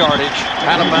good yardage,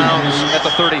 out of bounds at the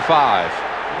 35.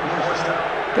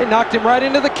 They knocked him right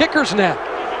into the kicker's net.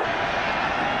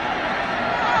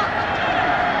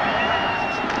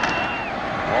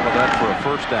 All of that for a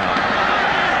first down.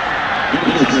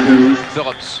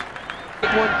 Phillips.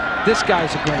 This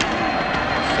guy's a great one.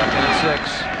 2nd and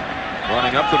 6.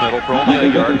 Running up the middle for only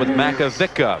a yard with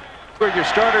Makovica. Who are your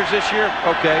starters this year?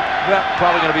 Okay, well,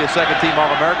 probably going to be a second-team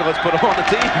All-American. Let's put him on the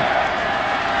team.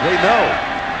 They know.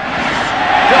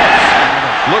 Phillips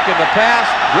looking to pass.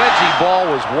 Reggie Ball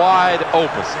was wide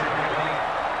open.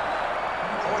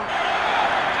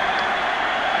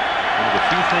 One of the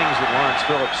few things that Lawrence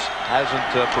Phillips hasn't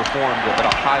performed at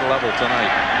a high level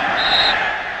tonight.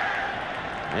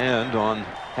 And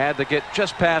had to get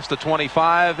just past the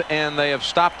 25, and they have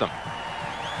stopped him.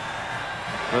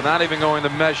 They're not even going to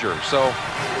measure, so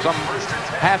some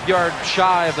half yard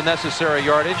shy of the necessary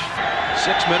yardage.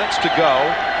 6 minutes to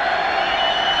go.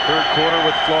 Third quarter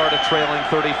with Florida trailing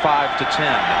 35-10. 1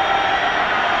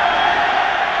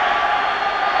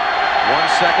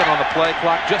 second on the play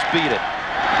clock, just beat it.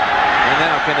 And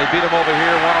now can they beat him over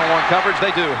here, one-on-one coverage?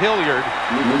 They do. Hilliard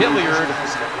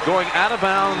going out of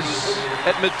bounds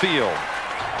at midfield.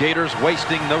 Gators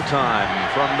wasting no time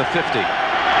from the 50.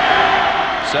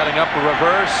 Setting up a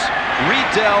reverse.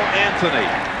 Riedel Anthony.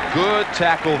 Good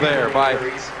tackle there by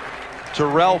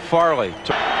Terrell Farley.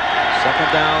 2nd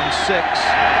down, 6.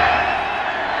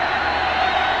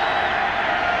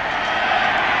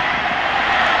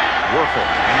 Werfel,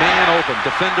 man open.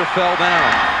 Defender fell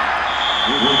down.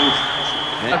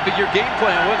 That'd be your game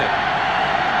plan, wouldn't it?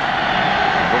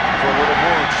 Looking for a little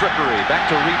more trickery. Back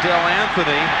to Riedel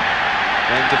Anthony.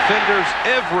 And defenders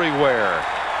everywhere.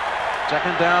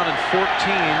 2nd down and 14.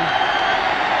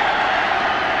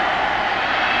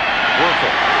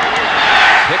 Werfel.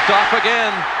 Picked off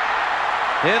again.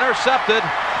 Intercepted.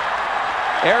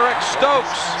 Eric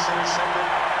Stokes.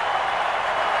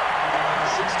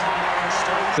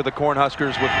 To the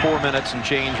Cornhuskers with 4 minutes and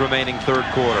change remaining third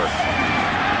quarter.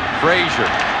 Frazier.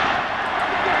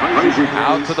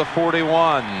 Out to the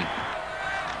 41.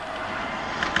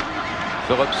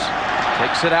 Phillips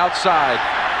takes it outside.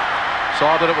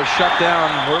 Saw that it was shut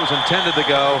down where it was intended to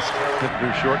go.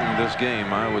 They're shortening this game,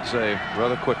 I would say,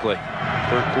 rather quickly.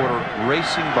 Third quarter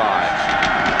racing by.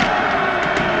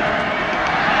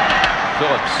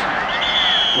 Phillips.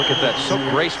 Look at that, so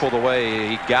graceful the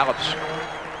way he gallops.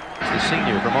 It's the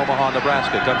senior from Omaha,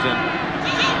 Nebraska. Comes in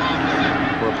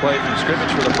for a play from scrimmage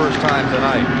for the first time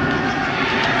tonight.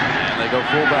 And they go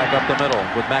fullback up the middle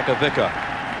with Makovica.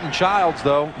 Childs,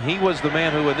 though, he was the man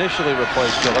who initially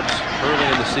replaced Phillips early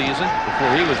in the season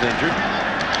before he was injured.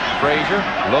 Frazier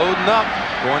loading up,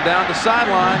 going down the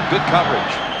sideline. Good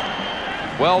coverage.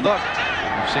 Well done.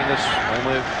 We've seen this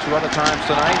only 2 other times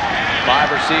tonight.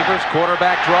 5 receivers,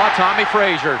 quarterback draw. Tommy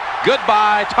Frazier.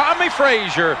 Goodbye, Tommy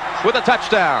Frazier with a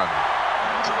touchdown.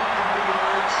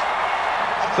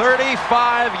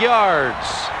 35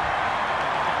 yards.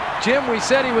 Jim, we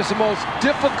said he was the most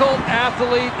difficult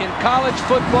athlete in college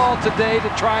football today to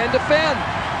try and defend.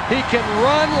 He can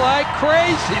run like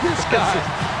crazy, this guy.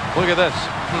 Look at this.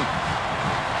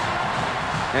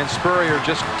 And Spurrier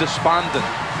just despondent.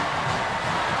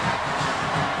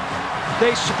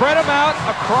 They spread them out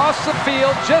across the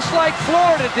field just like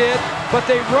Florida did, but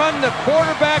they run the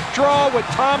quarterback draw with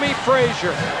Tommy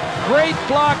Frazier. Great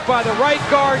block by the right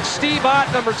guard, Steve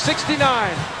Ott, number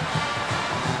 69.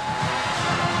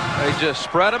 They just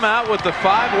spread them out with the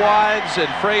 5 wides, and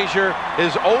Frazier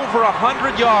is over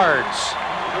 100 yards.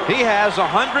 He has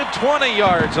 120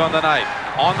 yards on the night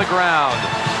on the ground.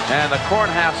 And the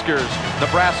Cornhuskers,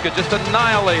 Nebraska, just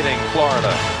annihilating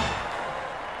Florida.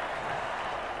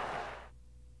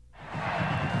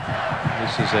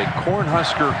 This is a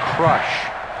Cornhusker crush,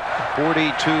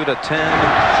 42-10.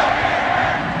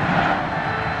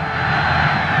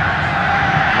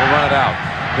 We'll run it out.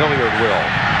 Hilliard will.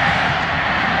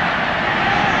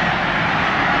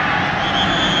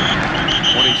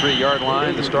 23-yard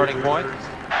line, the starting point.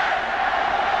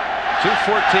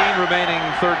 2:14 remaining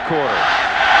third quarter.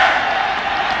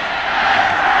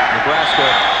 Nebraska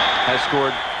has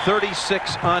scored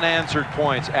 36 unanswered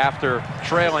points after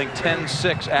trailing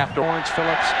 10-6 after Orange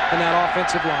Phillips and that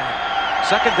offensive line.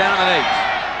 Second down and 8.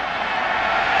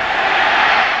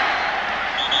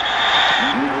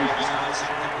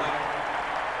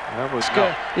 That was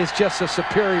good. It's just a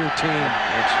superior team.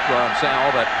 That's what I'm saying.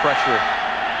 All that pressure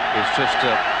is just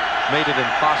made it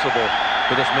impossible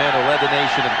for this man who led the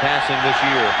nation in passing this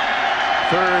year.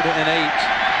 Third and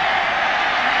 8.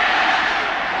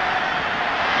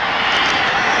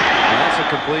 And that's a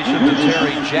completion to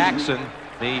Terry Jackson.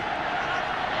 He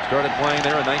started playing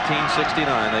there in 1969.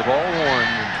 They've all worn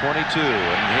in 22.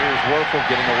 And here's Werfel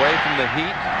getting away from the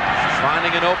heat,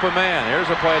 finding an open man.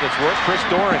 Here's a play that's worked. Chris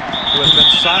Doring, who has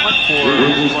been silent for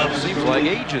what seems like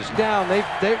ages. Down.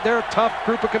 They're a tough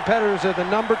group of competitors. They're the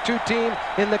number 2 team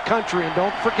in the country, and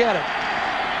don't forget it.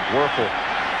 Werfel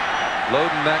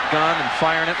loading that gun and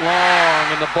firing it long,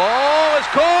 and the ball is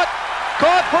caught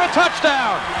for a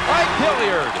touchdown. Mike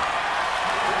Hilliard.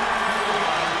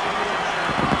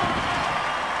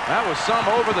 That was some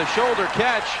over-the-shoulder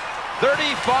catch.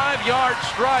 35-yard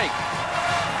strike.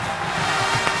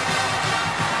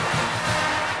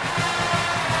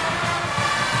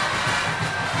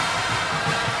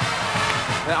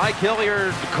 Ike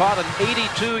Hilliard caught an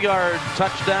 82-yard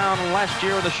touchdown last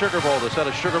year in the Sugar Bowl to set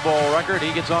a Sugar Bowl record.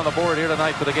 He gets on the board here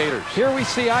tonight for the Gators. Here we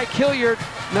see Ike Hilliard.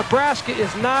 Nebraska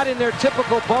is not in their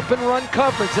typical bump and run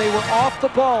coverage. They were off the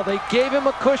ball. They gave him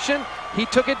a cushion. He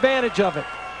took advantage of it.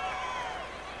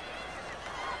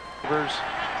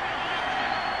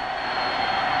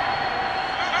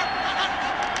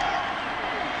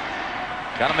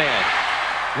 Got a man.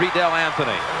 Riedel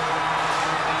Anthony.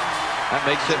 That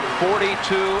makes it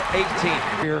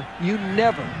 42-18. Here, you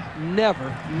never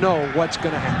know what's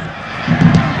going to happen.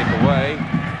 Kick away.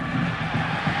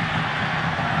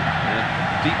 And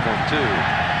deep one, too.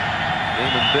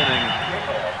 Damon Benning.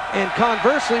 And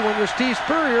conversely, when you're Steve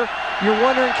Spurrier, you're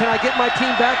wondering, can I get my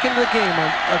team back into the game?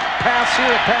 A pass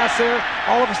here, a pass there.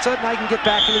 All of a sudden, I can get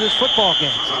back into this football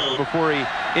game. Before he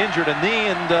injured a knee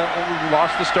and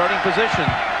lost the starting position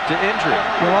to injury.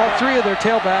 Well, all 3 of their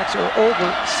tailbacks are over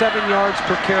 7 yards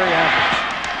per carry average.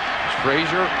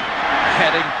 Frazier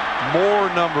adding more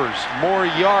numbers, more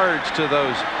yards to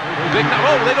those big.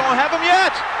 Oh, they don't have him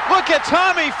yet. Look at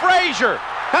Tommy Frazier.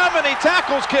 How many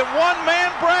tackles can one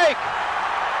man break?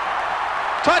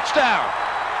 Touchdown.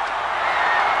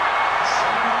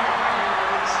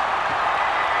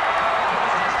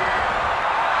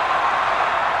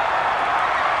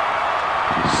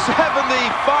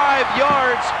 "75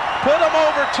 yards, put him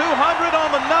over 200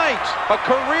 on the night, a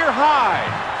career high."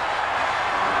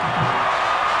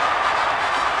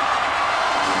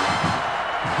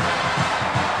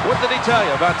 What did he tell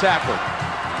you about tackling?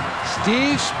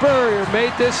 Steve Spurrier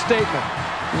made this statement: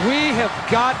 "We have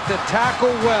got to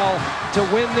tackle well to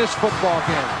win this football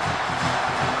game."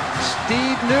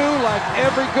 Steve knew, like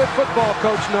every good football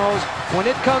coach knows, when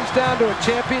it comes down to a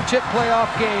championship playoff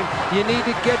game, you need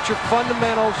to get your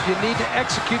fundamentals. You need to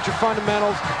execute your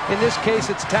fundamentals. In this case,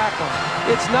 it's tackling.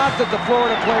 It's not that the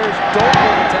Florida players don't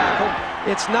want to tackle.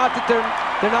 It's not that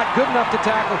they're not good enough to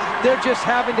tackle. They're just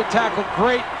having to tackle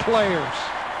great players.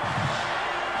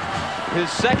 His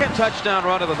second touchdown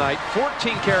run of the night,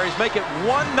 14 carries, make it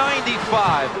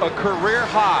 195, a career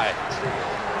high.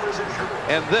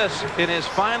 And this in his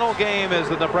final game as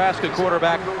the Nebraska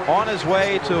quarterback, on his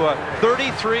way to a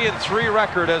 33-3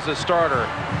 record as a starter.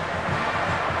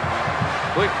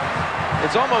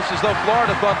 It's almost as though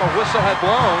Florida thought the whistle had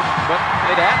blown, but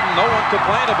it hadn't. No one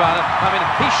complained about it. I mean,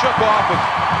 he shook off with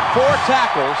 4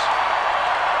 tackles.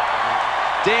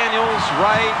 Daniels,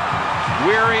 Wright,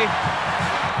 Weary.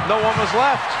 No one was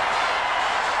left.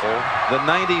 The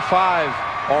 95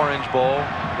 Orange Bowl.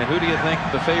 And who do you think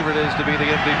the favorite is to be the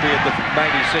MVP at the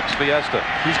 '96 Fiesta?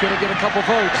 He's going to get a couple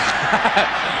votes.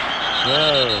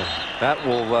 That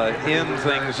will end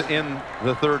things in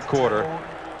the third quarter.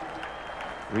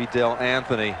 Riedel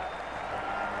Anthony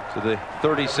to the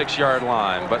 36-yard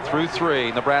line, but through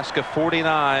three. Nebraska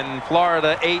 49,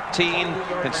 Florida 18,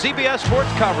 and CBS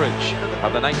Sports coverage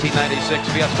of the 1996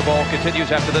 Fiesta Bowl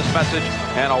continues after this message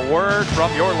and a word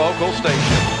from your local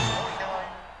station.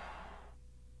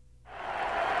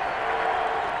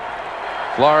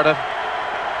 Florida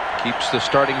keeps the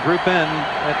starting group in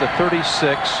at the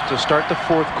 36 to start the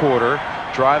fourth quarter,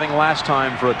 driving last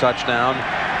time for a touchdown,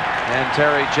 and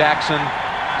Terry Jackson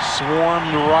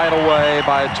swarmed right away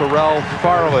by Terrell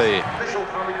Farley.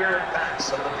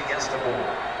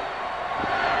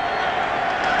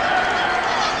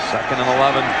 Second and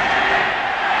 11.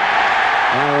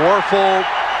 And Warfel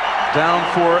down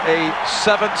for a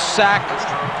 7th sack.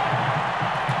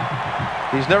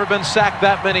 He's never been sacked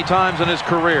that many times in his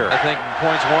career. I think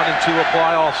points 1 and 2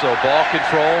 apply also. Ball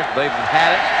control, they've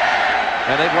had it,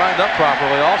 and they've lined up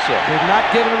properly also. They've not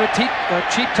given him a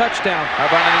cheap touchdown. How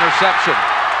about an interception?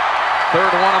 Third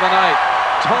one of the night.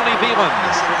 Tony Veland.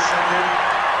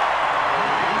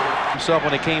 Himself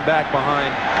when he came back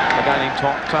behind a guy named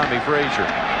Tommy Frazier.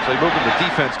 So he moved in the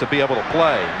defense to be able to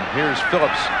play. And here's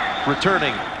Phillips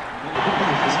returning.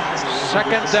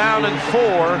 Second down and 4.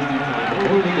 And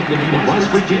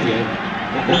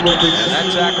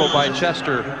that tackle by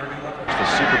Chester. The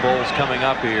Super Bowl's coming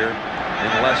up here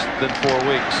in less than 4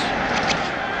 weeks.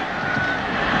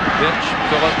 Pitch,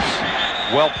 Phillips.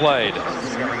 Well played.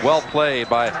 Well played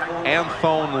by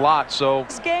Anthony Lott. So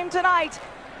this game tonight,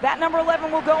 that number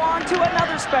 11 will go on to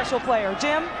another special player.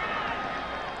 Jim?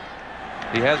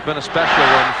 He has been a special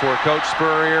one for Coach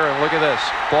Spurrier. And look at this.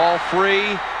 Ball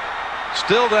free.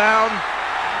 Still down.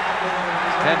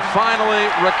 And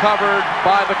finally recovered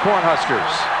by the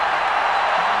Cornhuskers.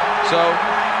 So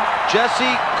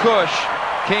Jesse Cush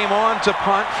came on to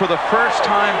punt for the first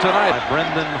time tonight. By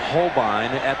Brendan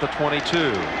Holbein at the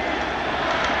 22.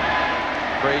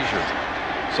 Frazier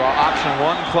saw option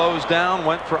 1 close down,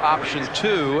 went for option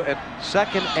 2 at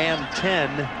 2nd and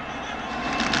 10.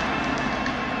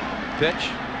 Pitch.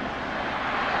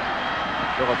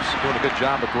 Phillips doing a good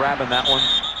job of grabbing that one.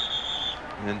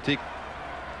 And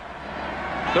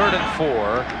 3rd and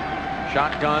 4.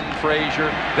 Shotgun Frazier.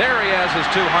 There he has his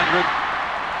 200.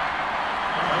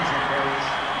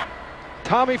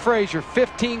 Tommy Frazier,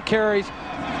 15 carries,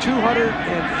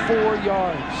 204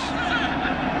 yards.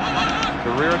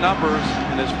 Career numbers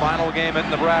in his final game at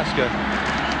Nebraska.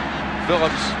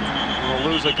 Phillips will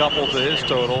lose a couple to his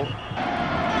total.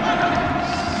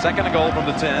 Second and goal from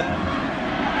the 10.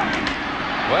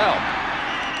 Well,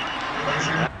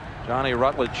 Johnny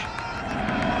Rutledge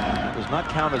does not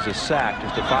count as a sack,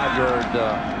 just a 5-yard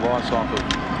loss off of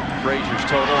Frazier's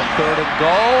total. And 3rd and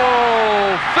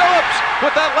goal. Phillips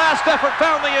with that last effort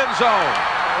found the end zone.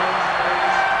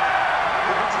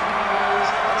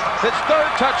 His 3rd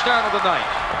touchdown of the night.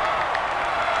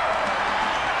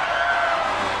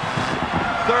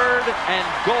 3rd and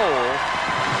goal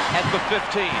at the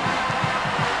 15.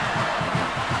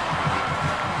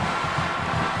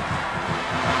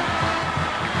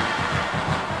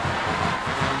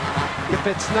 If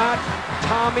it's not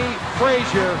Tommy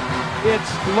Frazier,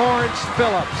 it's Lawrence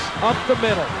Phillips up the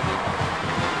middle.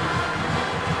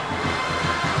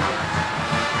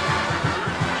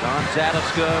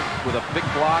 Zadiska with a big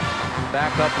block,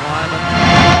 backup lineman,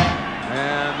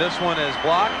 and this one is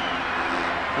blocked.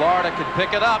 Florida can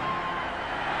pick it up.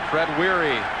 Fred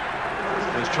Weary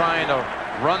was trying to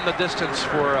run the distance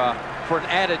for an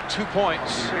added 2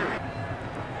 points.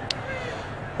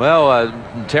 Well,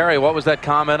 Terry, what was that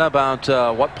comment about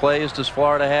what plays does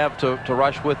Florida have to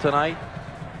rush with tonight?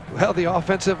 Well, the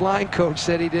offensive line coach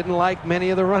said he didn't like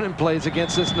many of the running plays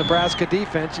against this Nebraska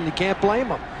defense, and you can't blame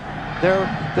them. They're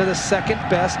the 2nd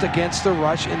best against the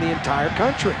rush in the entire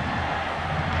country.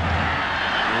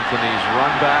 Anthony's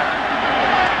run back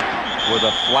with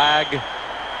a flag.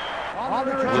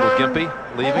 Little Gimpy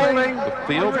leaving the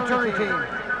field.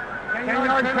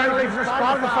 10-yard penalty for the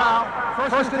spot of the foul.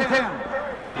 1st and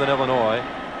 10. Than Illinois.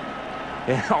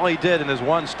 And all he did in his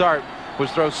one start was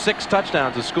throw 6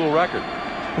 touchdowns, a school record.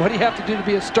 What do you have to do to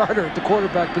be a starter at the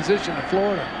quarterback position in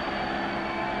Florida?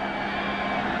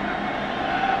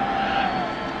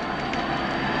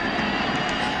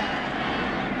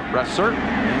 Bresser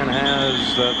and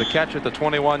has the catch at the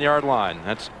 21-yard line.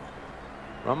 That's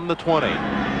from the 20.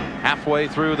 Halfway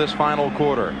through this final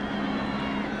quarter.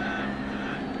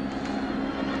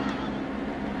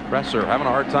 Bresser having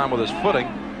a hard time with his footing,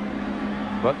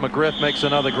 but McGriff makes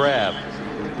another grab.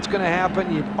 It's going to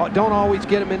happen. You don't always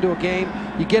get him into a game.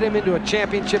 You get him into a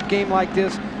championship game like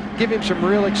this, give him some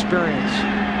real experience.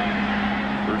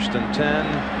 1st and 10.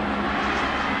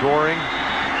 Goring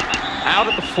out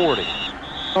at the 40.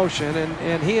 Motion,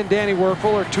 and he and Danny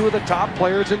Werfel are two of the top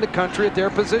players in the country at their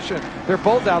position. They're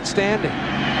both outstanding.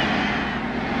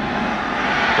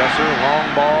 Besser,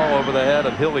 long ball over the head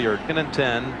of Hilliard. 2nd and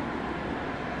 10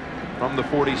 from the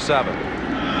 47.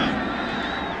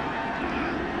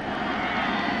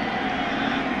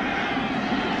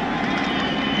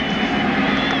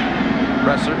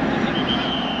 Presser.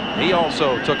 He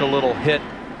also took a little hit,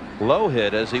 low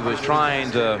hit, as he was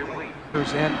trying to.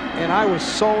 And I was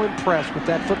so impressed with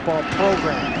that football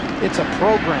program. It's a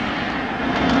program.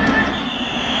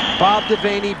 Bob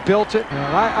Devaney built it.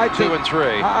 I 2 and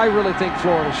 3. I really think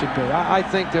Florida should be. I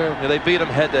think they're. Yeah, they beat them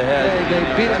head to head. They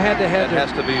beat them head to head. That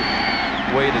has to be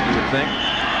weighted, you would think.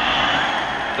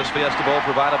 This Fiesta Bowl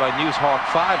provided by News Hawk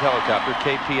 5 helicopter,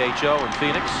 KPHO in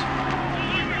Phoenix.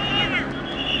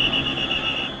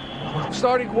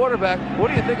 Starting quarterback,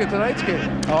 what do you think of tonight's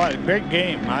game? Oh, a great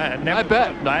game. I never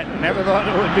thought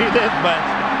it would be this, but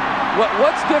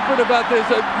what's different about this?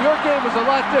 Your game was a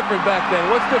lot different back then.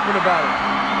 What's different about it?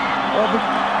 Well,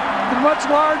 they're much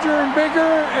larger and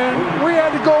bigger, and we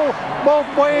had to go both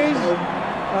ways.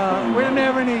 We didn't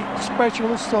have any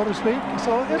specialists, so to speak.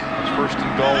 So it's 1st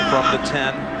and goal from the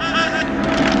 10.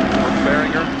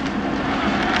 Beringer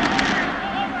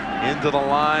into the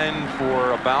line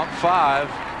for about 5.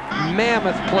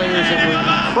 Mammoth players that were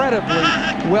incredibly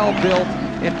well built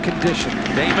and conditioned.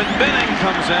 Damon Benning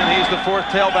comes in. He's the 4th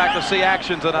tailback to see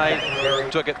action tonight.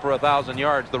 Took it for 1,000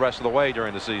 yards the rest of the way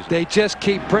during the season. They just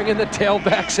keep bringing the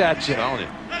tailbacks at you. I'm telling you.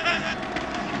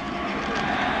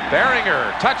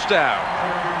 Beringer, touchdown.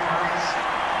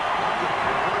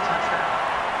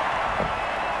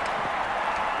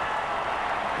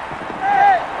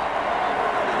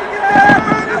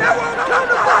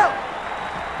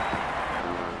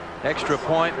 Extra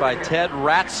point by Ted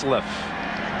Ratzliff.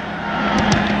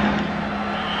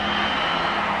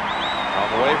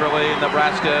 Of Waverly,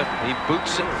 Nebraska, he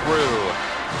boots it through.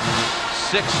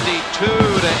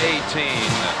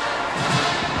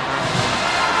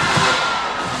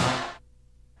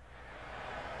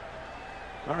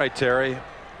 62-18. All right, Terry,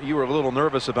 you were a little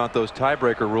nervous about those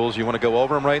tiebreaker rules. You want to go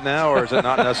over them right now, or is it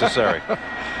not necessary?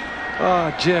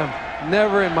 Oh, Jim,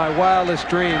 never in my wildest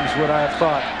dreams would I have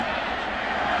thought.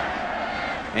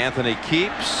 Anthony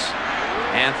keeps.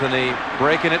 Anthony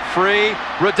breaking it free.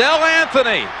 Riddell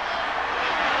Anthony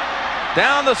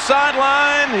down the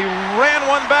sideline. He ran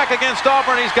one back against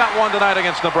Auburn. He's got one tonight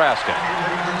against Nebraska.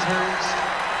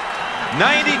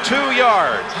 92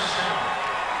 yards.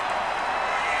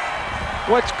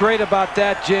 What's great about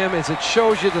that, Jim, is it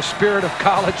shows you the spirit of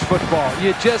college football.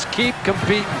 You just keep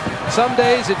competing. Some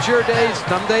days it's your days,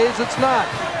 some days it's not.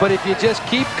 But if you just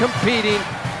keep competing,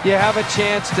 you have a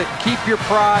chance to keep your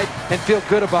pride and feel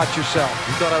good about yourself.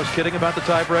 You thought I was kidding about the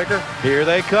tiebreaker? Here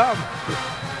they come.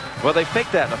 Well, they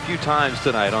faked that a few times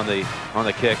tonight on the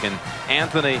kick, and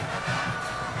Anthony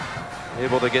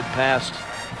able to get past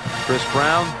Chris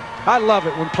Brown. I love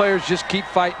it when players just keep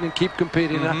fighting and keep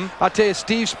competing. I'll tell you,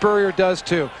 Steve Spurrier does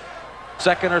too.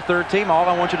 2nd or 3rd team, all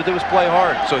I want you to do is play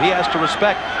hard. So he has to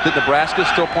respect that Nebraska's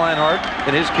still playing hard,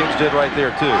 and his kids did right there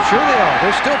too. Sure they are.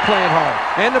 They're still playing hard.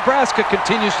 And Nebraska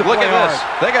continues to play hard. Look at this.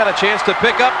 They got a chance to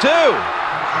pick up too.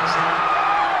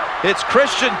 It's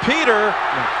Christian Peter.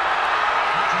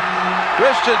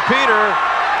 Christian Peter,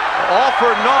 all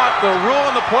for naught. The rule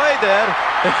in the play dead.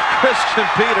 Christian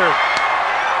Peter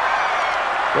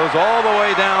goes all the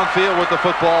way downfield with the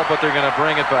football, but they're going to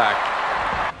bring it back.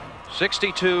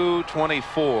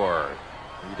 62-24.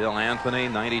 Riddell Anthony,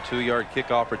 92-yard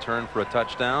kickoff return for a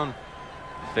touchdown.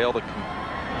 Failed to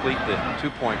complete the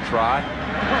 2-point try.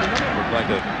 Looked like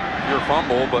a pure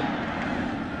fumble, but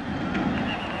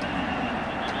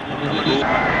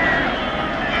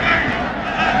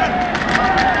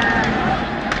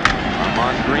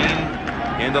Armand Green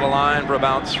into the line for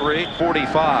about 3.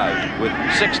 45 with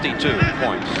 62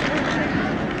 points.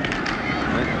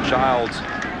 And Childs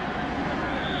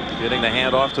getting the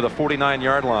handoff to the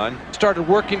 49-yard line. Started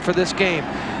working for this game.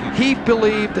 He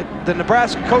believed that the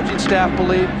Nebraska coaching staff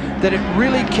believed that it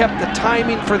really kept the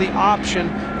timing for the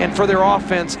option and for their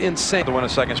offense in sync. To win a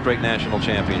 2nd straight national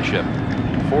championship.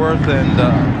 4th and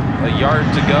a yard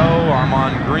to go.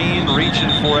 Armand Green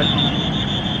reaching for it.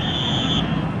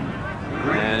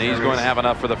 And he's going to have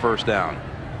enough for the 1st down.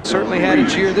 Certainly had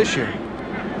its year this year.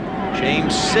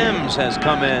 James Sims has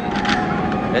come in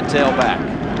at tailback.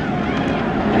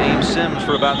 James Sims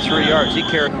for about 3 yards. He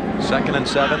carried 2nd and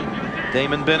 7.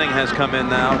 Damon Benning has come in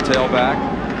now, tailback.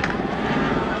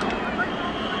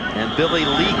 And Billy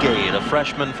Legate, a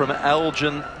freshman from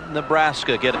Elgin,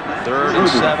 Nebraska, get it 3rd and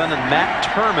 7, and Matt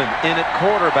Turman in at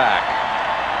quarterback.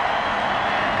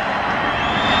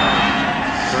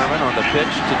 Turman on the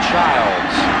pitch to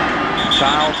Childs.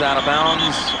 Childs out of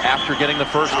bounds after getting the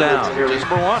first down. Just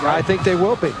for one. I think they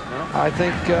will be. I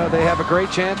think they have a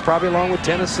great chance, probably along with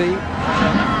Tennessee.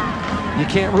 You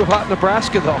can't rule out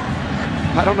Nebraska, though.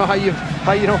 I don't know how you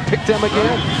don't pick them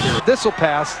again. This will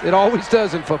pass. It always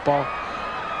does in football.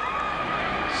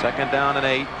 2nd down and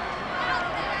 8.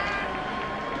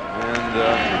 And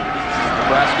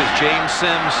Nebraska's James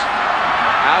Sims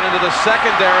out into the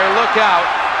secondary. Look out.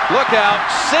 Look out.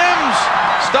 Sims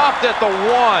stopped at the 1.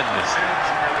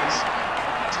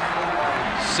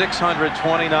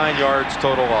 629 yards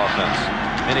total offense.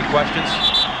 Any questions?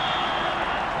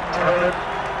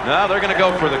 No, they're going to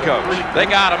go for the coach. They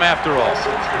got him after all.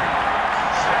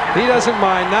 He doesn't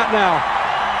mind. Not now.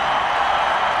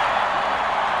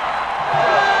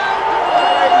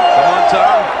 Come on,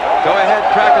 Tom. Go ahead,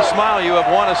 crack a smile. You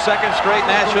have won a 2nd straight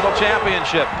national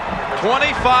championship.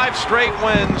 25 straight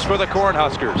wins for the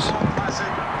Cornhuskers.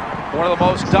 One of the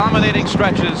most dominating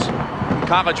stretches in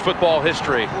college football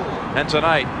history. And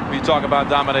tonight, we talk about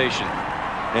domination.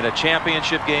 In a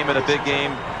championship game, in a big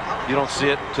game, you don't see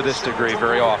it to this degree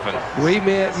very often. We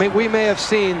may have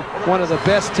seen one of the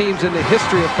best teams in the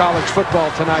history of college football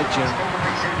tonight, Jim.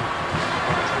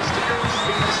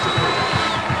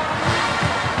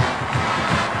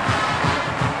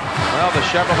 Well, the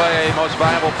Chevrolet most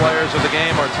valuable players of the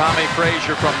game are Tommy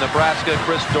Frazier from Nebraska,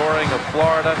 Chris Doring of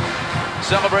Florida.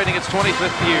 Celebrating its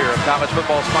 25th year of college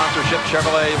football sponsorship,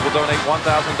 Chevrolet will donate $1,000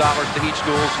 to each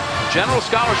school's general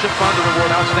scholarship fund to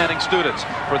reward outstanding students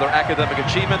for their academic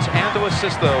achievements and to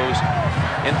assist those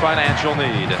in financial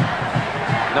need.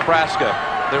 Nebraska,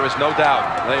 there is no doubt,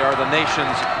 they are the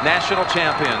nation's national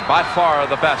champion, by far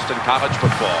the best in college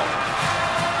football.